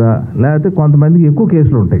చేయట్లేదా, లేకపోతే కొంతమందికి ఎక్కువ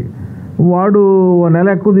కేసులు ఉంటాయి, వాడు నెల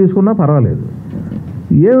ఎక్కువ తీసుకున్నా పర్వాలేదు.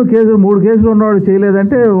 ఏమి కేసులు 3 కేసులు ఉన్నవాడు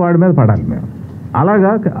చేయలేదంటే వాడి మీద పడాలి మేము.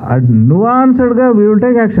 అలాగా నువాన్స్డ్గా వీ విల్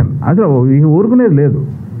టేక్ యాక్షన్. అసలు ఊరుకునేది లేదు.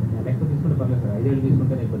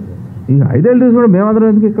 ఇక 5 ఏళ్ళు తీసుకుంటే మేమందరం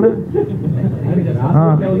ఎందుకు ఇక్కడ?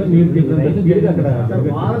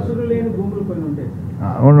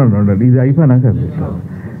 ఉండండి ఇది అయిపోయినాక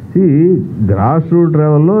గ్రాస్ రూట్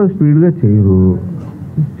లెవెల్లో స్పీడ్గా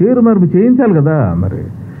చేయరు మరి చేయించాలి కదా. మరి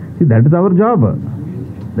that is our job,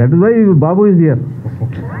 that is why Babu is here.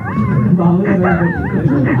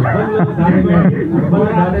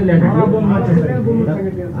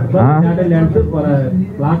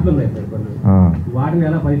 వాటిని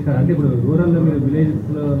ఎలా పరిష్కారం అంటే ఇప్పుడు రూరల్ లో మీరు విలేజ్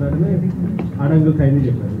లో అడంగులు సైన్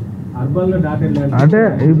చెప్పారు, అర్బన్ లో డాటెడ్ ల్యాండ్ అంటే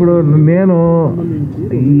ఇప్పుడు నేను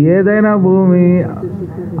ఏదైనా భూమి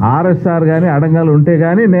ఆర్ఎస్ఆర్ కానీ అడంగాలు ఉంటే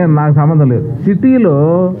కానీ నాకు సంబంధం లేదు. సిటీలో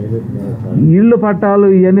ఇళ్ళు పట్టాలు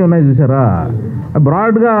ఇవన్నీ ఉన్నాయి చూసారా,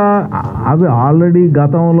 బ్రాడ్గా అవి ఆల్రెడీ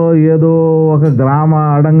గతంలో ఏదో ఒక గ్రామ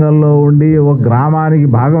అడంగల్లో ఉండి ఒక గ్రామానికి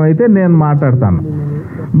భాగం అయితే నేను మాట్లాడతాను.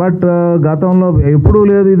 బట్ గతంలో ఎప్పుడూ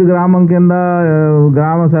లేదు, ఇది గ్రామం కింద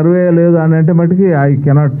గ్రామ సర్వే లేదు అని అంటే మటుకి ఐ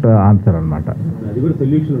కెనాట్ ఆన్సర్ అనమాట.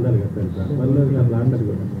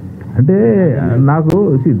 అంటే నాకు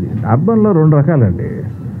అర్బన్లో 2 రకాలండి.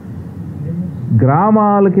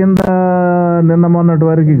 గ్రామాల కింద నిన్న మొన్నటి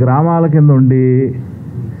వరకు గ్రామాల కింద ఉండి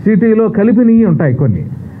సిటీలో కలిపినవి ఉంటాయి కొన్ని,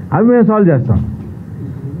 అవి మేము సాల్వ్ చేస్తాం.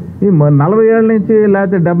 ఈ 40 ఏళ్ళ నుంచి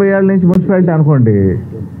లేకపోతే 70 ఏళ్ళ నుంచి మున్సిపాలిటీ అనుకోండి,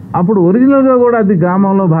 అప్పుడు ఒరిజినల్గా కూడా అది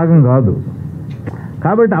గ్రామంలో భాగం కాదు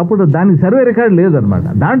కాబట్టి అప్పుడు దానికి సర్వే రికార్డు లేదనమాట.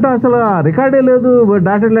 దాంట్లో అసలు రికార్డే లేదు.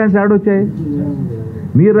 Dotted lands ఆడొచ్చాయి.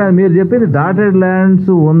 మీరు చెప్పింది డాటెడ్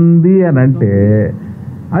ల్యాండ్స్ ఉంది అని అంటే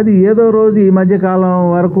అది ఏదో రోజు ఈ మధ్యకాలం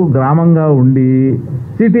వరకు గ్రామంగా ఉండి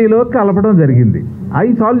సిటీలో కలపడం జరిగింది.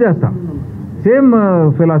 అవి సాల్వ్ చేస్తాం. Same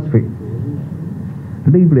philosophy.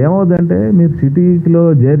 అంటే ఇప్పుడు ఏమవుతుందంటే మీరు సిటీలో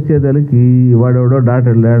చేర్చేదలికి వాడెవడో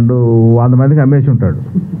డాటెడ్ ల్యాండ్ 100 మందికి అమ్మేసి ఉంటాడు.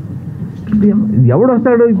 ఎవడు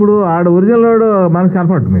వస్తాడు ఇప్పుడు ఆడ ఒరిజినల్ వాడు మనకు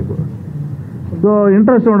కనపడు మీకు. సో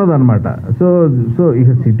ఇంట్రెస్ట్ ఉండదు అనమాట. సో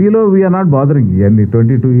ఇక సిటీలో వీఆర్ నాట్ బాదరింగ్. ఇవన్నీ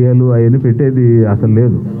 22 ఏళ్ళు అవన్నీ పెట్టేది అసలు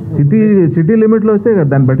లేదు. సిటీ లిమిట్లో వస్తే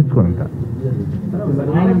దాన్ని పట్టించుకోం. ఇంకా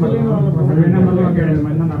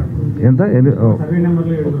ఎంత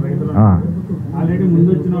ఆల్రెడీ ముందు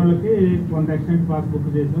వచ్చిన వాళ్ళకి కొంత ఎక్స్టెంట్ పాస్బుక్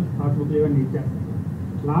చేసాం, పాస్బుక్ ఇవన్నీ ఇచ్చేస్తాం.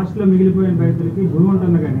 లాస్ట్లో మిగిలిపోయిన రైతులకి భూమి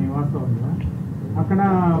ఉంటుంది కానీ వాస్తవంగా అక్కడ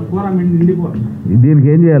పూర నిండిపోతుంది. దీనికి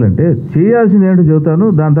ఏం చేయాలంటే చేయాల్సింది ఏంటో చెబుతాను,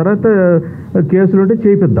 దాని తర్వాత కేసులు ఉంటే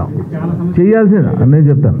చేయిద్దాం. చేయాల్సింది నేను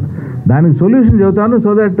చెప్తాను, దానికి సొల్యూషన్ చెబుతాను.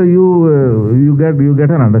 So that you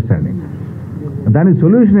get an understanding. దానికి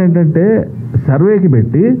సొల్యూషన్ ఏంటంటే సర్వేకి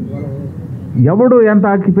పెట్టి ఎవడు ఎంత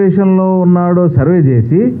ఆక్యుపేషన్లో ఉన్నాడో సర్వే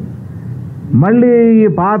చేసి మళ్ళీ ఈ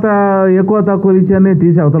పాత ఎక్కువ తక్కువ ఇచ్చని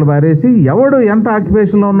తీసి అవతల పారేసి ఎవడు ఎంత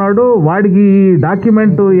ఆక్యుపేషన్లో ఉన్నాడో వాడికి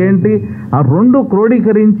డాక్యుమెంట్ ఏంటి ఆ 2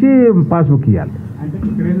 క్రోడీకరించి పాస్బుక్ ఇవ్వాలి. అంటే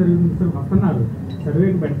ఇక్కడ ఏం జరుగుతుంది, వస్తున్నారు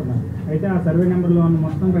సర్వేకి పెడుతున్నారు, అయితే ఆ సర్వే నెంబర్లో ఉన్న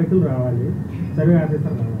మొత్తం రైతులు రావాలి, సర్వే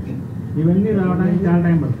ఆఫీసర్ రావాలి, ఇవన్నీ రావడానికి చాలా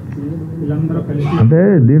టైం పడుతుంది. వీళ్ళందరూ కలిసి అంటే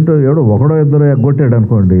దీంట్లో ఎవడో 1-2 ఎగ్గొట్టాడు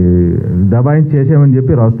అనుకోండి, దబాయించి చేసామని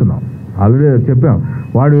చెప్పి రాస్తున్నాం. ఆల్రెడీ చెప్పాం.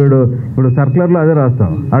 వీడు ఇప్పుడు సర్క్యులర్లో అదే రాస్తాం.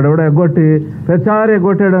 వాడెవడో ఎగ్గొట్టి ప్రతిసారి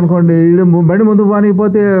ఎగ్గొట్టాడు అనుకోండి, వీడు బండి ముందుకు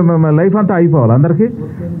పోనీపోతే లైఫ్ అంతా అయిపోవాలి అందరికీ.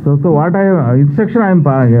 So what instruction I'm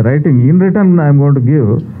writing in return I'm going to give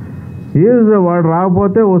is వాడు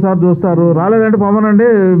రాకపోతే ఓసారి చూస్తారు, రాలేదంటే పొమ్మనండి,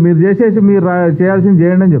 మీరు చేసేసి మీరు చేయాల్సింది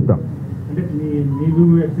చేయండి అని చెప్తాం. అంటే మీ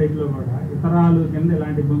భూమి వెబ్సైట్లో కూడా ఇతరాలు కింద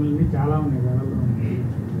ఇలాంటి భూములన్నీ చాలా ఉన్నాయి కదా.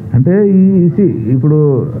 అంటే ఇప్పుడు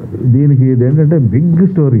దీనికి ఇదేంటంటే బిగ్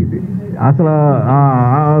స్టోరీ ఇది అసలు.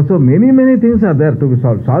 So many things are there to be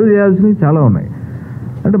solve చేయాల్సినవి చాలా ఉన్నాయి.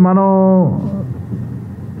 అంటే మనం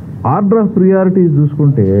ఆర్డర్ ఆఫ్ ప్రియారిటీ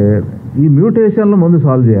చూసుకుంటే ఈ మ్యూటేషన్లు ముందు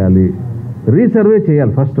సాల్వ్ చేయాలి, రీసర్వే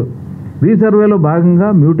చేయాలి. ఫస్ట్ రీసర్వేలో భాగంగా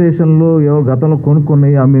మ్యూటేషన్లు ఎవరు గతంలో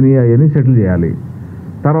కొనుక్కున్నాయి అమ్మినాయి అవన్నీ సెటిల్ చేయాలి.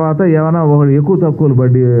 తర్వాత ఏమైనా ఒకటి ఎక్కువ తక్కువలు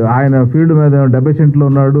బట్టి ఆయన ఫీల్డ్ మీద 70 సెంట్లు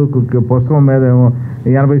ఉన్నాడు, పుస్తకం మీద ఏమో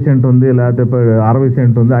 80 సెంట్ ఉంది, లేకపోతే 60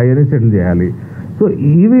 సెంట్ ఉంది, అవన్నీ సెటిల్ చేయాలి. సో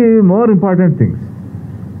ఇవి మోర్ ఇంపార్టెంట్ థింగ్స్.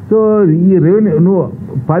 సో ఈ రెవెన్యూ నువ్వు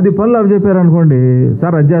 10 పనులు అవి చెప్పారనుకోండి,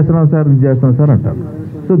 సార్ అది చేస్తున్నాం సార్ ఇది చేస్తున్నాం సార్ అంటారు.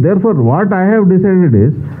 So there for what I have decided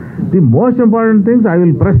is the most important things I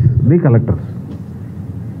will press the collectors.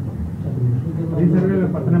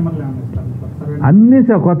 అన్నీ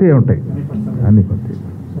కొత్తవి ఉంటాయి, అన్నీ కొత్తవి.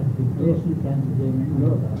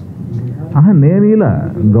 నేను ఇలా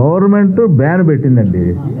గవర్నమెంట్ బ్యాన్ పెట్టిందండి,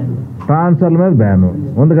 ట్రాన్స్ఫర్ల మీద బ్యాన్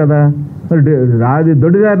ఉంది కదా, అది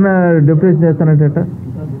దొడ్డిదారిన డెప్యుటేషన్ చేస్తానంటే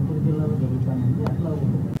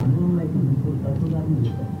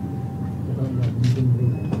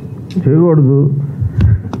చేయకూడదు.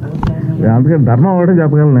 అందుకని ధర్మం ఒకటే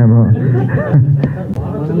చెప్పగలను నేను.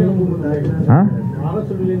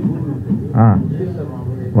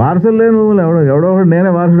 వారసులు లేని భూములు ఎవడో ఒకటి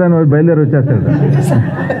నేనే వారసుడు అని బయలుదేరి వచ్చేస్తాడు.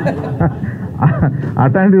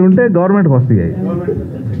 అట్లాంటివి ఉంటే గవర్నమెంట్కి వస్తాయి,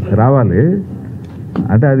 రావాలి.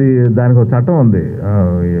 అంటే అది దానికి ఒక చట్టం ఉంది,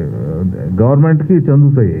 గవర్నమెంట్కి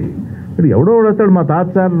చెందుతాయి. ఇప్పుడు ఎవడో కూడా వస్తాడు, మా తాత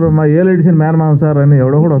సార్, మా ఏలేడిసిన మేనమామ సార్ అని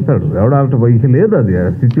ఎవడో కూడా వస్తాడు. ఎవడో ఇక లేదు అది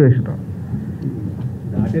సిచ్యువేషన్.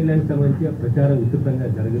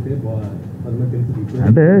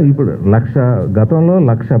 అంటే ఇప్పుడు గతంలో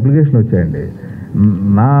 1,00,000 అప్లికేషన్ వచ్చాయండి.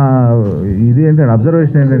 నా ఇది ఏంటంటే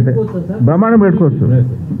అబ్జర్వేషన్ ఏంటంటే బ్రహ్మాండం పెట్టుకోవచ్చు.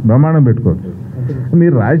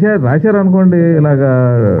 మీరు రాశారు అనుకోండి, ఇలాగా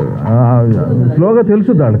స్లోగా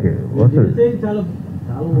తెలుసుద్ది వాళ్ళకి, వస్తుంది.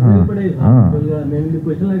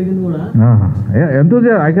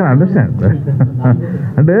 I can understand.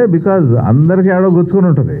 అంటే బికాజ్ అందరికీ ఏడో గుర్తుకొని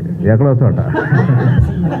ఉంటుంది ఎక్కడో చోట.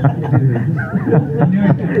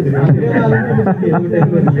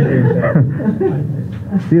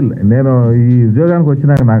 నేను ఈ ఉద్యోగానికి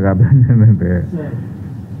వచ్చినాక నాకు అర్థం ఏంటంటే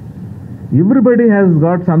everybody has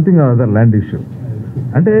got something other land issue.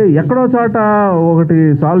 అంటే ఎక్కడో చోట ఒకటి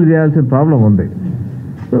సాల్వ్ చేయాల్సిన ప్రాబ్లం ఉంది.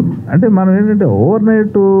 అంటే మనం ఏంటంటే ఓవర్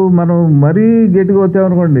నైట్ మనం మరీ గట్టిగా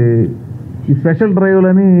వచ్చామనుకోండి, ఈ స్పెషల్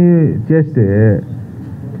డ్రైవ్లని చేస్తే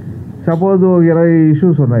సపోజ్ 20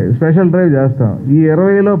 ఇష్యూస్ ఉన్నాయి, స్పెషల్ డ్రైవ్ చేస్తాం, ఈ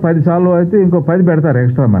 20లో 10 సాల్వ్ అయితే ఇంకో 10 పెడతారు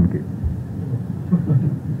ఎక్స్ట్రా మనకి.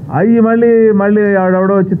 అవి మళ్ళీ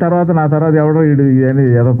ఎవడెవడో వచ్చి నా తర్వాత ఎవడో వీడు అని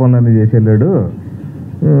ఏదో పనులన్నీ చేసి వెళ్ళాడు,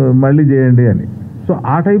 మళ్ళీ చేయండి అని. సో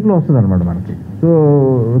ఆ టైప్లో వస్తుంది అనమాట మనకి. సో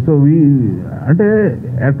అంటే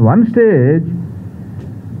at one stage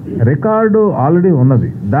record already ఉన్నది,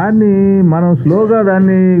 దాన్ని మనం స్లోగా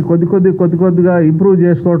దాన్ని కొద్దిగా ఇంప్రూవ్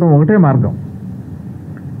చేసుకోవటం ఒకటే మార్గం.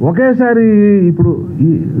 ఒకేసారి ఇప్పుడు ఈ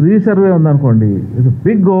రీసర్వే ఉందనుకోండి, ఇది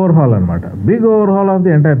బిగ్ ఓవర్హాల్ అనమాట, big overhaul of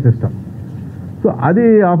the entire system. So అది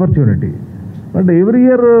ఆపర్చునిటీ. బట్ ఎవ్రీ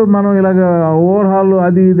ఇయర్ మనం ఇలాగ ఓవర్హాల్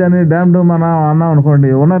అది ఇది అని డ్యామ్ మనం అన్నాం అనుకోండి,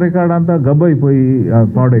 ఉన్న రికార్డ్ అంతా గబ్బు అయిపోయి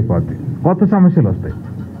పాడైపోద్ది, కొత్త సమస్యలు వస్తాయి.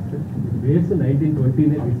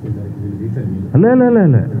 లే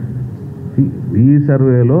ఈ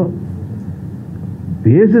సర్వేలో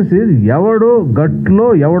బేసిస్ ఎవడు గట్లో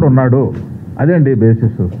ఎవడున్నాడు, అదేంటి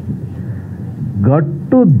బేసిస్.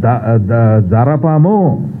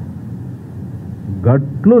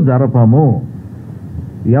 గట్లు జరపము,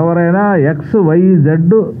 ఎవరైనా XYZ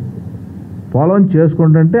పొలం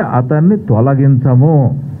చేసుకుంటుంటే అతన్ని తొలగించము.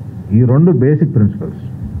 ఈ 2 బేసిక్ ప్రిన్సిపల్స్.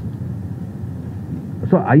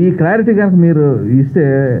 సో ఈ క్లారిటీ కనుక మీరు ఇస్తే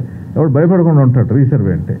ఎవడు భయపడకుండా ఉంటాడు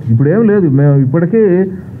రీసర్వే అంటే. ఇప్పుడు ఏం లేదు, మేము ఇప్పటికీ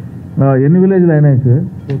ఎన్ని విలేజ్లు అయినాయి సార్?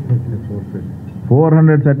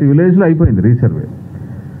 430 విలేజ్లో అయిపోయింది రీసర్వే.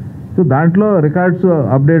 సో దాంట్లో రికార్డ్స్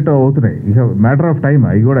అప్డేట్ అవుతున్నాయి, ఇక మ్యాటర్ ఆఫ్ టైం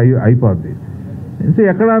అవి కూడా అయిపోద్ది. సో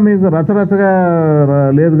ఎక్కడ మీకు రచరచగా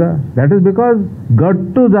లేదుగా. దట్ ఈస్ బికాజ్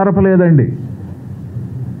గట్టు జరపలేదండి,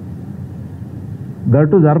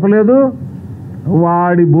 గట్టు జరపలేదు.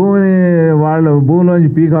 వాళ్ళ భూమిలోంచి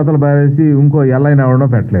పీకవతలు పారేసి ఇంకో ఎల్లైనా ఎవడో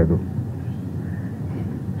పెట్టలేదు.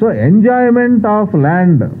 So enjoyment of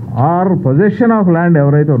land are possession of land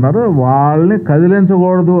ఎవరైతే ఉన్నారో వాళ్ళని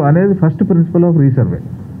కదిలించకూడదు అనేది ఫస్ట్ ప్రిన్సిపల్ ఆఫ్ రీసర్వే.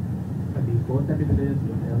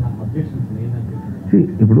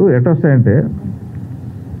 ఇప్పుడు ఎటొస్తాయంటే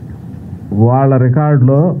వాళ్ళ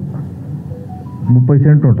రికార్డులో 30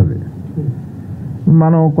 సెంట్లు ఉంటుంది,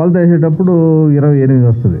 మనం కొలత వేసేటప్పుడు 28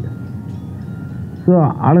 వస్తుంది. సో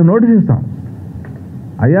వాళ్ళకి నోటీస్ ఇస్తాం,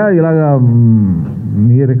 అయ్యా ఇలాగా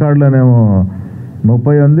మీ రికార్డులోనేమో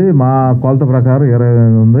 30 ఉంది, మా కొలత ప్రకారం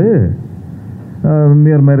 28 ఉంది,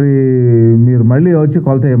 మీరు మళ్ళీ వచ్చి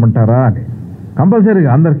కొలత వేయమంటారా అని కంపల్సరీగా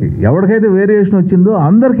అందరికీ, ఎవరికైతే వేరియేషన్ వచ్చిందో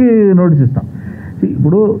అందరికీ నోటీస్ ఇస్తాం.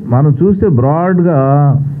 ఇప్పుడు మనం చూస్తే బ్రాడ్గా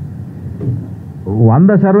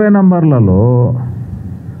 100 సర్వే నంబర్లలో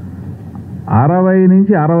 60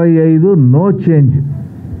 నుంచి 65 no change,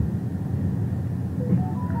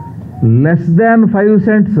 less than 5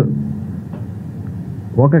 cents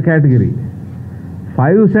ఒక కేటగిరీ,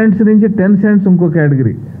 5 సెంట్స్ నుంచి 10 సెంట్స్ ఇంకో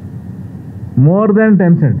కేటగిరీ, మోర్ దాన్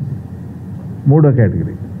 10 సెంట్స్ మూడో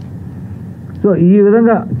కేటగిరీ. సో ఈ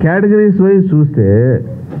విధంగా కేటగిరీస్ వైజ్ చూస్తే,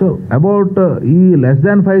 సో అబౌట్ ఈ లెస్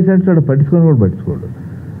దాన్ 5 సెంట్స్ కూడా పట్టించుకోడు.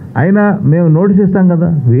 అయినా మేము నోటీస్ ఇస్తాం కదా,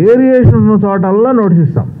 వేరియేషన్ ఉన్న చోటల్లా నోటీస్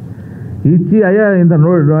ఇస్తాం. ఇచ్చి అయ్యా ఇంత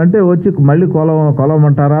అంటే వచ్చి మళ్ళీ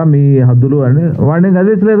కొలవమంటారా మీ హద్దులు అని వాడిని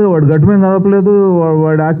కదిలించలేదు, వాడు గట్టు మీద కదపలేదు,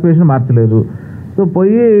 వాడి ఆక్యుపేషన్ మార్చలేదు. సో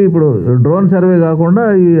పోయి ఇప్పుడు డ్రోన్ సర్వే కాకుండా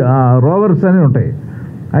ఈ రోవర్స్ అని ఉంటాయి,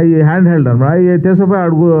 అవి హ్యాండ్ హెల్డ్ అనమాట. అవి తీసుకుపోయి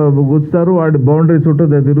ఆడు గుచ్చుతారు, వాడి బౌండరీ చుట్టూ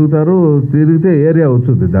తిరిగితే ఏరియా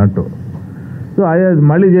వచ్చింది దాంట్లో. సో అయ్యా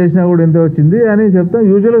మళ్ళీ చేసినా కూడా ఇంతే వచ్చింది అని చెప్తాం.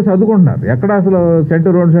 యూజువల్గా చదువుకుంటున్నారు, ఎక్కడ అసలు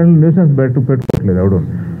సెంటర్ 2 సెంటర్ న్యూసెన్స్ పెట్టుకోవట్లేదు ఎవడు.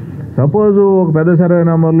 సపోజ్ ఒక పెద్ద సర్వే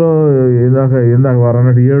నెంబర్లో ఇందాక వారు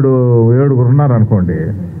అన్నట్టు 7 ఉన్నారనుకోండి,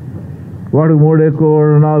 వాడికి 3 ఎక్కువ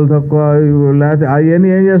 4 తక్కువ, లేకపోతే అవన్నీ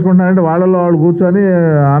ఏం చేసుకుంటున్నారంటే వాళ్ళలో వాళ్ళు కూర్చొని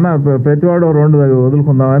ప్రతివాడు 2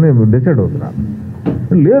 వదులుకుందామని డిసైడ్ అవుతున్నారు.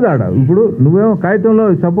 లేదు ఆడ ఇప్పుడు నువ్వేమో కాగితంలో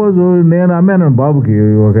సపోజ్ నేను అమ్మాను బాబుకి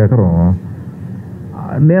 1 ఎకరం,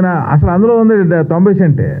 నేను అసలు అందులో ఉంది 90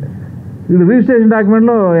 సెంటే, ఇది రిజిస్ట్రేషన్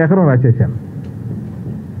డాక్యుమెంట్లో ఎకరం రాసేసాను.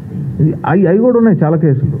 అవి కూడా ఉన్నాయి చాలా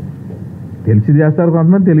కేసులు. తెలిసి చేస్తారు,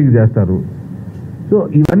 కొంతమంది తెలియక చేస్తారు. సో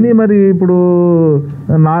ఇవన్నీ మరి ఇప్పుడు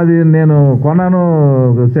నాది నేను కొన్నాను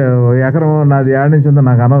ఎకరం, నాది ఏడు నుంచి ఉందో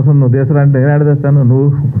నాకు అనవసరం, నువ్వు దేశరా అంటే నేను ఏడదేస్తాను, నువ్వు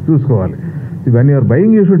చూసుకోవాలి. ఇవన్నీ your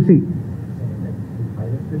buying you should see.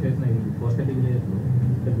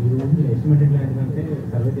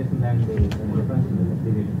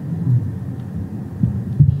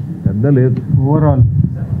 పెద్ద లేదు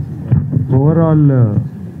ఓవరాల్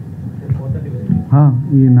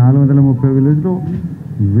ఈ 430 విలేజ్లో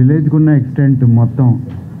విలేజ్కి ఉన్న ఎక్స్టెంట్ మొత్తం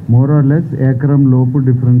మోర్ ఆర్ లెస్ ఎకరం లోపు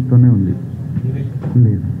డిఫరెన్స్తోనే ఉంది.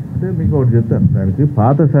 లేదు అంటే మీకు ఒకటి చెప్తాను, దానికి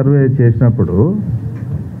పాత సర్వే చేసినప్పుడు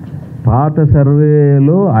పాత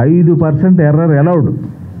సర్వేలో 5% ఎర్రర్ అలౌడ్.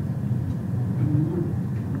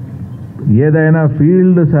 ఏదైనా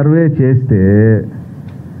ఫీల్డ్ సర్వే చేస్తే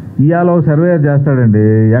ఇవాళ సర్వేయర్ చేస్తాడండి,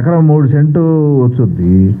 ఎకరం 3 సెంటు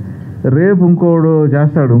వచ్చుద్ది, రేపు ఇంకోడు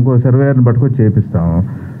చేస్తాడు, ఇంకో సర్వేయర్ని పట్టుకొచ్చి చేపిస్తాం.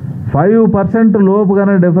 5% లోపు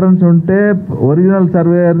కానీ డిఫరెన్స్ ఉంటే ఒరిజినల్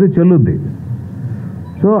సర్వేయర్ది చెల్లుద్ది.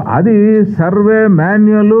 సో అది సర్వే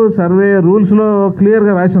మాన్యువల్, సర్వే రూల్స్లో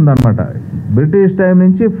క్లియర్గా రాసి ఉందన్నమాట. బ్రిటిష్ టైం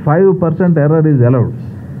నుంచి 5% ఎర్రర్ ఈజ్ అలౌడ్.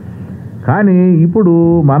 కానీ ఇప్పుడు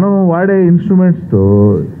మనం వాడే ఇన్స్ట్రుమెంట్స్తో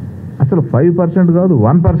అసలు 5% కాదు,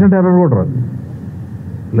 1% ఎర్రర్ కూడా రాదు,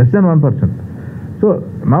 లెస్ దెన్ 1%. సో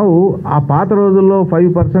నవ్వు ఆ పాత రోజుల్లో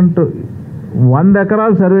 5% 100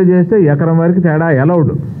 ఎకరాలు సర్వే చేస్తే ఎకరం వరకు తేడా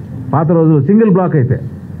అలౌడ్ పాత రోజుల్లో, సింగిల్ బ్లాక్ అయితే.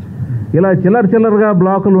 ఇలా చిల్లరగా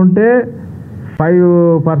బ్లాకులు ఉంటే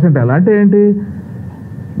 5% ఎలా అంటే ఏంటి,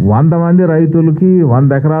 100 మంది రైతులకి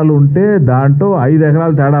 100 ఎకరాలు ఉంటే దాంట్లో 5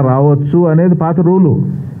 ఎకరాలు తేడా రావచ్చు అనేది పాత రూలు.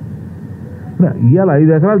 ఇవాళ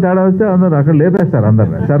 5 ఎకరాలు తేడా వస్తే అందరు అక్కడ లేపేస్తారు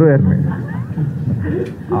అందరిని, సర్వేయర్ని.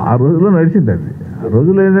 ఆ రోజుల్లో నడిచింది అది. ఆ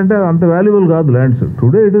రోజుల్లో ఏంటంటే అంత వాల్యుబుల్ కాదు lands.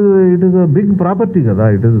 Today it is a big property కదా,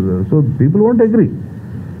 it is. So people won't agree.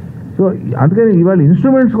 So అందుకని ఇవాళ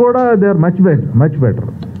ఇన్స్ట్రుమెంట్స్ కూడా they are much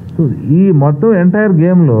better. So ఈ మొత్తం ఎంటైర్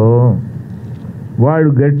గేమ్లో వాడు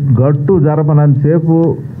గట్టు జరపనంతసేపు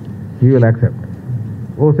హీ విల్ యాక్సెప్ట్.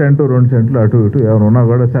 1 సెంటు 2 సెంట్లు అటు ఇటు ఏమైనా ఉన్నా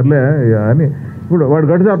కూడా సర్లే అని. ఇప్పుడు వాడు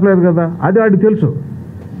గట్టు చెప్పలేదు కదా, అది వాడికి తెలుసు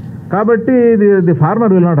కాబట్టి the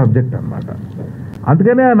farmer will not object అనమాట.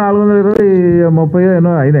 అందుకనే 420-30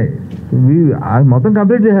 ఏమో అయినాయి. మొత్తం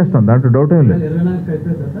కంప్లీట్ చేసేస్తాం, దాంట్లో డౌట్ ఏం లేదు.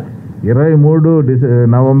 23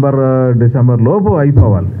 నవంబర్ డిసెంబర్ లోపు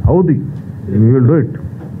అయిపోవాలి, అవుది. వీ విల్ డూ ఇట్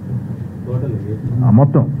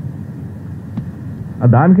మొత్తం.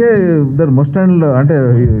 దానికే ఇద్దరు ముస్టాండ్లు అంటే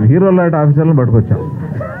హీరో లాంటి ఆఫీసర్లను పట్టుకొచ్చాం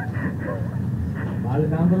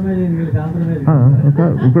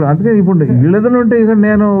ఇప్పుడు. అందుకే ఇప్పుడు వీళ్ళేదైనా ఉంటే ఇక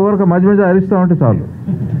నేను ఊరికి మధ్య అరిస్తూ ఉంటే చాలు,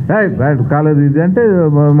 కాలేదు ఇది అంటే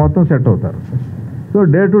మొత్తం సెట్ అవుతారు. So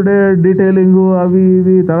day to day detailing అవి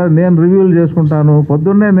ఇవి తర్వాత నేను రివ్యూలు చేసుకుంటాను.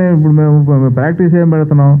 పొద్దున్నే నేను ఇప్పుడు మేము ప్రాక్టీస్ ఏం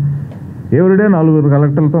పెడుతున్నాం, ఎవ్రీడే 4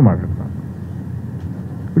 కలెక్టర్లతో మాట్లాడతాం.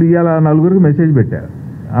 ఇప్పుడు ఇవాళ 4 మెసేజ్ పెట్టారు,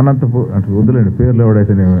 అనంతపూర్ అంటే వద్దులేండి పేర్లు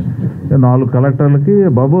ఎవడైతే, 4 కలెక్టర్లకి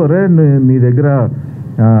బాబు రే నీ దగ్గర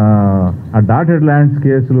ఆ డాటెడ్ ల్యాండ్స్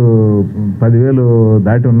కేసులు 10,000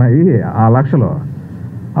 దాటి ఉన్నాయి, ఆ లక్షలో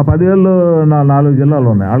ఆ 10,000 4 జిల్లాలు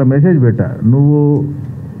ఉన్నాయి. వాళ్ళ మెసేజ్ పెట్టా, నువ్వు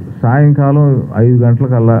సాయంకాలం 5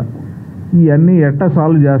 గంటలకల్లా ఇవన్నీ ఎట్టా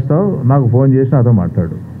సాల్వ్ చేస్తావు నాకు ఫోన్ చేసి నాతో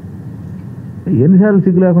మాట్లాడు. ఎన్నిసార్లు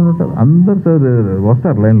సిగ్గు లేకుండా ఉంటారు, అందరు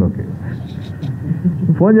వస్తారు లైన్లోకి,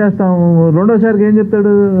 ఫోన్ చేస్తాం. రెండోసారికి ఏం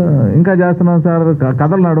చెప్తాడు, ఇంకా చేస్తున్నాం సార్,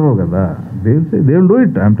 కథలు నడవవు కదా. They will do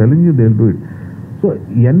it, I'm telling you, they will do it. So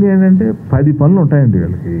ఇవన్నీ ఏంటంటే 10 పనులు ఉంటాయండి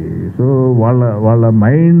వీళ్ళకి. సో వాళ్ళ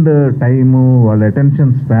మైండ్ టైము, వాళ్ళ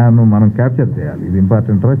అటెన్షన్ స్పాన్ మనం క్యాప్చర్ చేయాలి. ఇది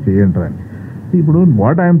ఇంపార్టెంట్రా చేయండిరా అని. ఇప్పుడు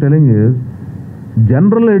what I'm telling is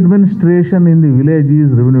general administration in the village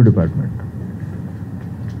is revenue department.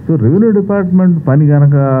 So revenue department పని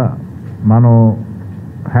కనుక మనం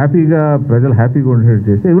హ్యాపీగా ప్రజలు హ్యాపీగా ఉండేట్టు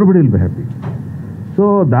చేస్తే everybody will be happy. So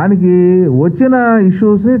దానికి వచ్చిన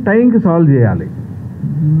ఇష్యూస్ని టైంకి సాల్వ్ చేయాలి.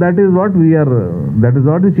 That is what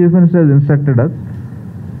the chief minister has instructed us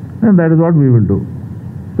and that is what we will do.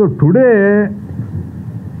 So today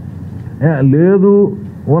లేదు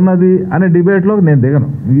ఉన్నది అనే డిబేట్లో నేను దిగను.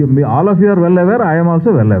 All of you are well aware, I'm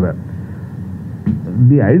also well aware.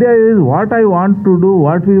 The idea is what I want to do,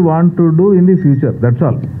 what we want to do in the future, that's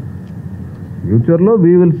all. ఫ్యూచర్లో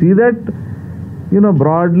we will see that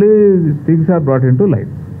Bradley things are brought in to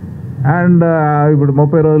life. And ఇప్పుడు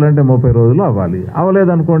 30 రోజులు అంటే 30 రోజులు అవ్వాలి.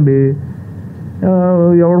 అవ్వలేదనుకోండి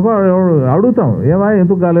ఎవరికో అడుగుతాం ఏమా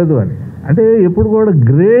ఎందుకు కాలేదు అని. అంటే ఎప్పుడు కూడా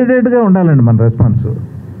గ్రేడెడ్గా ఉండాలండి మన రెస్పాన్స్.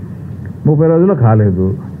 30 రోజుల్లో కాలేదు,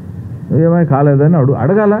 ఏమై కాలేదని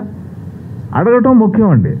అడగాల. అడగటం ముఖ్యం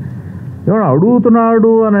అండి. ఎవడు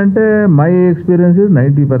అడుగుతున్నాడు అని అంటే మై ఎక్స్పీరియన్స్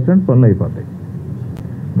 90% పనులు అయిపోతాయి.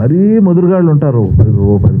 మరీ ముదురుగాళ్ళు ఉంటారు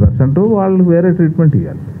 10%, వాళ్ళకి వేరే ట్రీట్మెంట్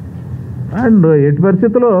ఇవ్వాలి. అండ్ ఎట్టి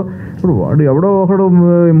పరిస్థితుల్లో ఇప్పుడు వాడు ఎవడో ఒకడు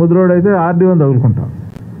ముదురోడు అయితే ఆర్డీఓని తగులుకుంటాం.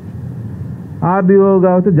 ఆర్డీఓ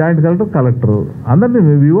కాబట్టి జాయింట్ కలెక్టర్ అందరినీ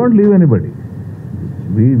we won't leave anybody.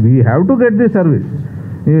 We have to get the service.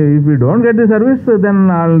 If you don't get the service then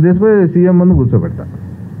వాళ్ళని తీసుకుపోయి సీఎం ముందు కూర్చోబెడతా.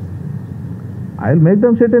 I will make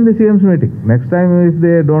them SIT in the CMs meeting next time if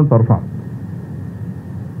they don't perform.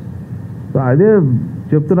 So అదే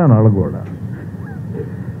చెప్తున్నాను వాళ్ళకు కూడా.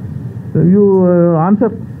 You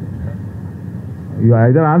answer, you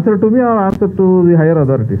either answer to me are answer to the higher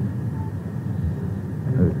authorities.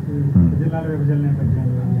 జిల్లాల విభజన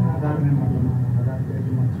నేపథ్యంలో ఆధార్ నెంబర్లను ఆధార్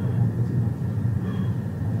పేర్లు మార్చుకోవడం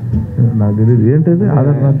నాకు తెలియదు ఏంటిది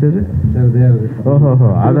ఆధార్ మార్చేది. ఓహోహో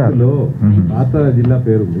ఆధార్ లో పాత జిల్లా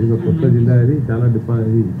పేరు ఉంది, ఇక కొత్త జిల్లా అది చాలా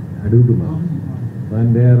అడుగుతున్నాం. And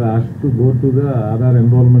they are asked to go to the Aadhaar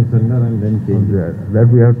enrollment center and then change it. That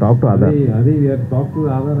we have talked to Aadhaar. అది we have talked to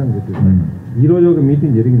Aadhaar అని చెప్పి ఈ రోజు ఒక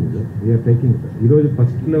మీటింగ్ జరిగింది సార్. వీఆర్ టేకింగ్ ఈ రోజు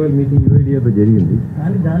ఫస్ట్ లెవెల్ మీటింగ్ యూఐడిఏతో జరిగింది.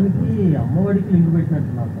 కానీ దానికి అమ్మఒడికి link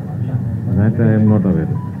పెట్టినట్టున్నారు sir. That I am not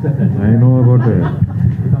aware. I know about it.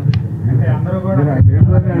 అంటే అందరూ కూడా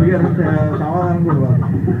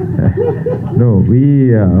No,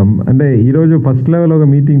 అంటే ఈరోజు ఫస్ట్ లెవెల్ ఒక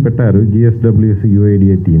మీటింగ్ పెట్టారు జిఎస్డబ్ల్యూఎస్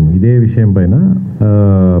యూఐడిఏ టీమ్ ఇదే విషయం పైన.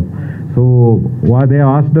 So they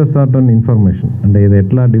asked us certain information, అంటే ఇది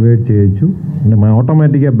ఎట్లా డివైడ్ చేయొచ్చు అంటే మనం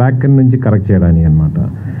ఆటోమేటిక్గా బ్యాక్ ఎండ్ నుంచి కరెక్ట్ చేయడానికి అనమాట.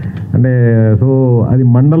 అంటే సో అది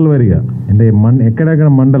మండల్ వారీగా అంటే ఎక్కడెక్కడ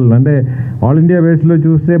మండల్ అంటే ఆల్ ఇండియా బేస్లో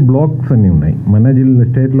చూస్తే బ్లాక్స్ అన్నీ ఉన్నాయి, మన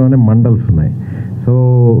స్టేట్లోనే మండల్స్ ఉన్నాయి. సో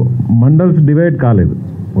మండల్స్ డివైడ్ కాలేదు,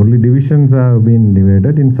 only divisions have been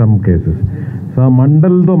divided in some cases. So ఆ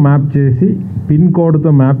మండల్తో మ్యాప్ చేసి పిన్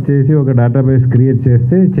కోడ్తో మ్యాప్ చేసి ఒక డేటాబేస్ క్రియేట్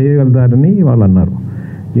చేస్తే చేయగలుగుతారని వాళ్ళు అన్నారు.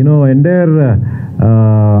 Entire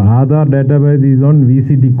Aadhaar database is on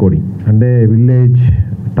VCT coding, అంటే village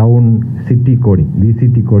town city coding,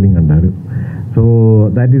 VCT coding అంటారు. So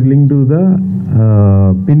that is linked to the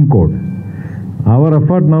pin code. Our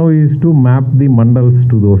effort now is to map the mandals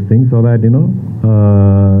to those things so that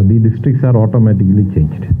the districts are automatically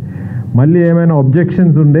changed. మళ్ళీ ఏమైనా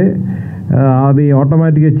objections ఉండే అది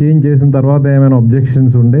ఆటోమేటిక్గా change చేసిన తర్వాత ఏమైనా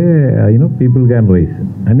objections ఉండే పీపుల్ క్యాన్ రైస్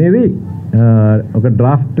అనేది ఒక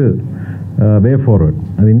డ్రాఫ్ట్ వే ఫార్వర్డ్.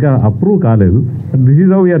 అది ఇంకా అప్రూవ్ కాలేదు. This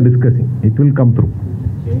is how we are discussing. It will come through.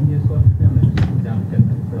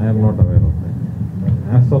 I am not aware of that.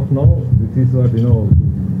 As of now, this is what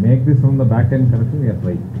make this from the back end correction we are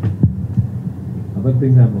trying. Other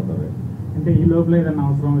things I am not aware. అంటే ఈ లోపల ఏదైనా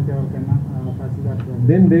అవసరం వచ్చే ఎవరికైనా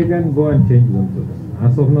Then they can go and change themselves.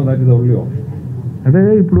 As of now, that is the only option. అంటే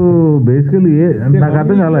ఇప్పుడు basically నాకు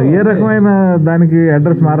అర్థం కాల ఏ రకమైన దానికి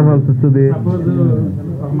అడ్రస్ మారాల్సి వస్తుంది. సపోజ్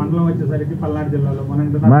ఒక మండలం వచ్చేసరికి పల్నాడు జిల్లాలో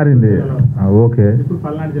మారింది. ఓకే, ఇప్పుడు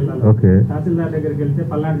పల్నాడు జిల్లాలో ఓకే తహసీల్దార్ దగ్గరికి వెళ్తే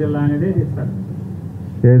పల్నాడు జిల్లా అనేది ఇస్తారు.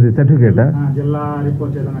 ఏది సర్టిఫికేటా? జిల్లా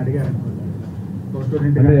రిపోర్ట్ ఏదైనా అడిగారు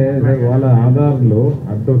అంటే వాళ్ళ ఆధార్లో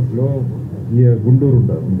అడ్రస్లో గుంటూరు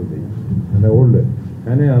ఉంటుంది అంటే ఓల్డ్,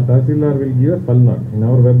 కానీ ఆ తహసీల్దార్ will give us Palnadu. In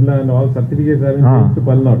our web లో and all certificates have been changed to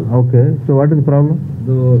Palnadu. Okay, so what is the problem?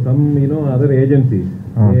 So some other agencies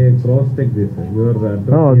they cross check this your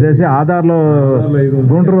చేసి ఆధార్లో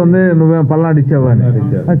గుంటూరు ఉంది, నువ్వేం పల్నాడు ఇచ్చావా అని.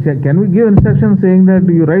 Can we give instruction saying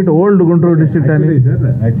that you right old Guntur district అని?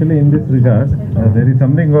 Actually in this regard there is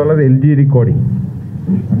something called LGD coding,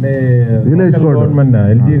 అంటే village government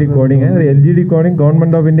LGD coding. LGD coding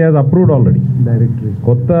government of India approved already. Directory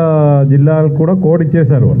కొత్త జిల్లాలకు కూడా code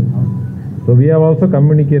ఇచ్చేసారు వాళ్ళు. So we have also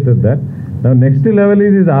communicated that. Next level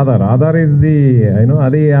is Aadhaar. Aadhaar is the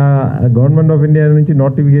అది government of India నుంచి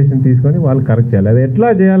notification తీసుకొని వాళ్ళు కరెక్ట్ చేయాలి. అది ఎట్లా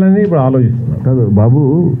చేయాలని ఇప్పుడు ఆలోచిస్తున్నారు. కాదు బాబు,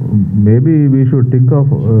 maybe we should think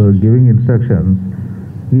of giving instructions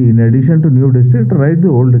In addition to new district, write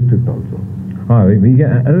the old district also.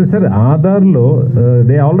 Sir ఆధార్లో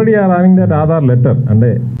they already are having that Aadhaar letter, అంటే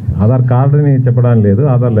ఆధార్ కార్డ్ అని చెప్పడానికి లేదు,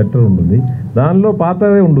 ఆధార్ లెటర్ ఉంటుంది, దానిలో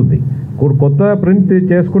పాతదే ఉంటుంది. కొత్త ప్రింట్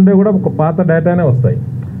చేసుకుంటే కూడా పాత డేటానే వస్తాయి,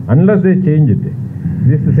 unless they change it.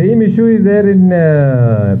 This same issue is there in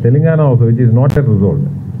Telangana also, which is not at resolved.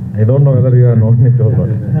 I don't know whether you are knowing it or not.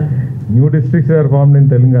 New districts were formed in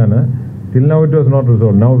Telangana. Till now it was not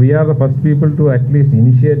resolved. Now we are the first people to at least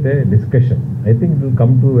initiate a discussion. I think it will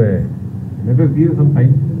come to a... Let us give some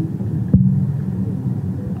time.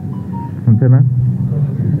 అంతేనా?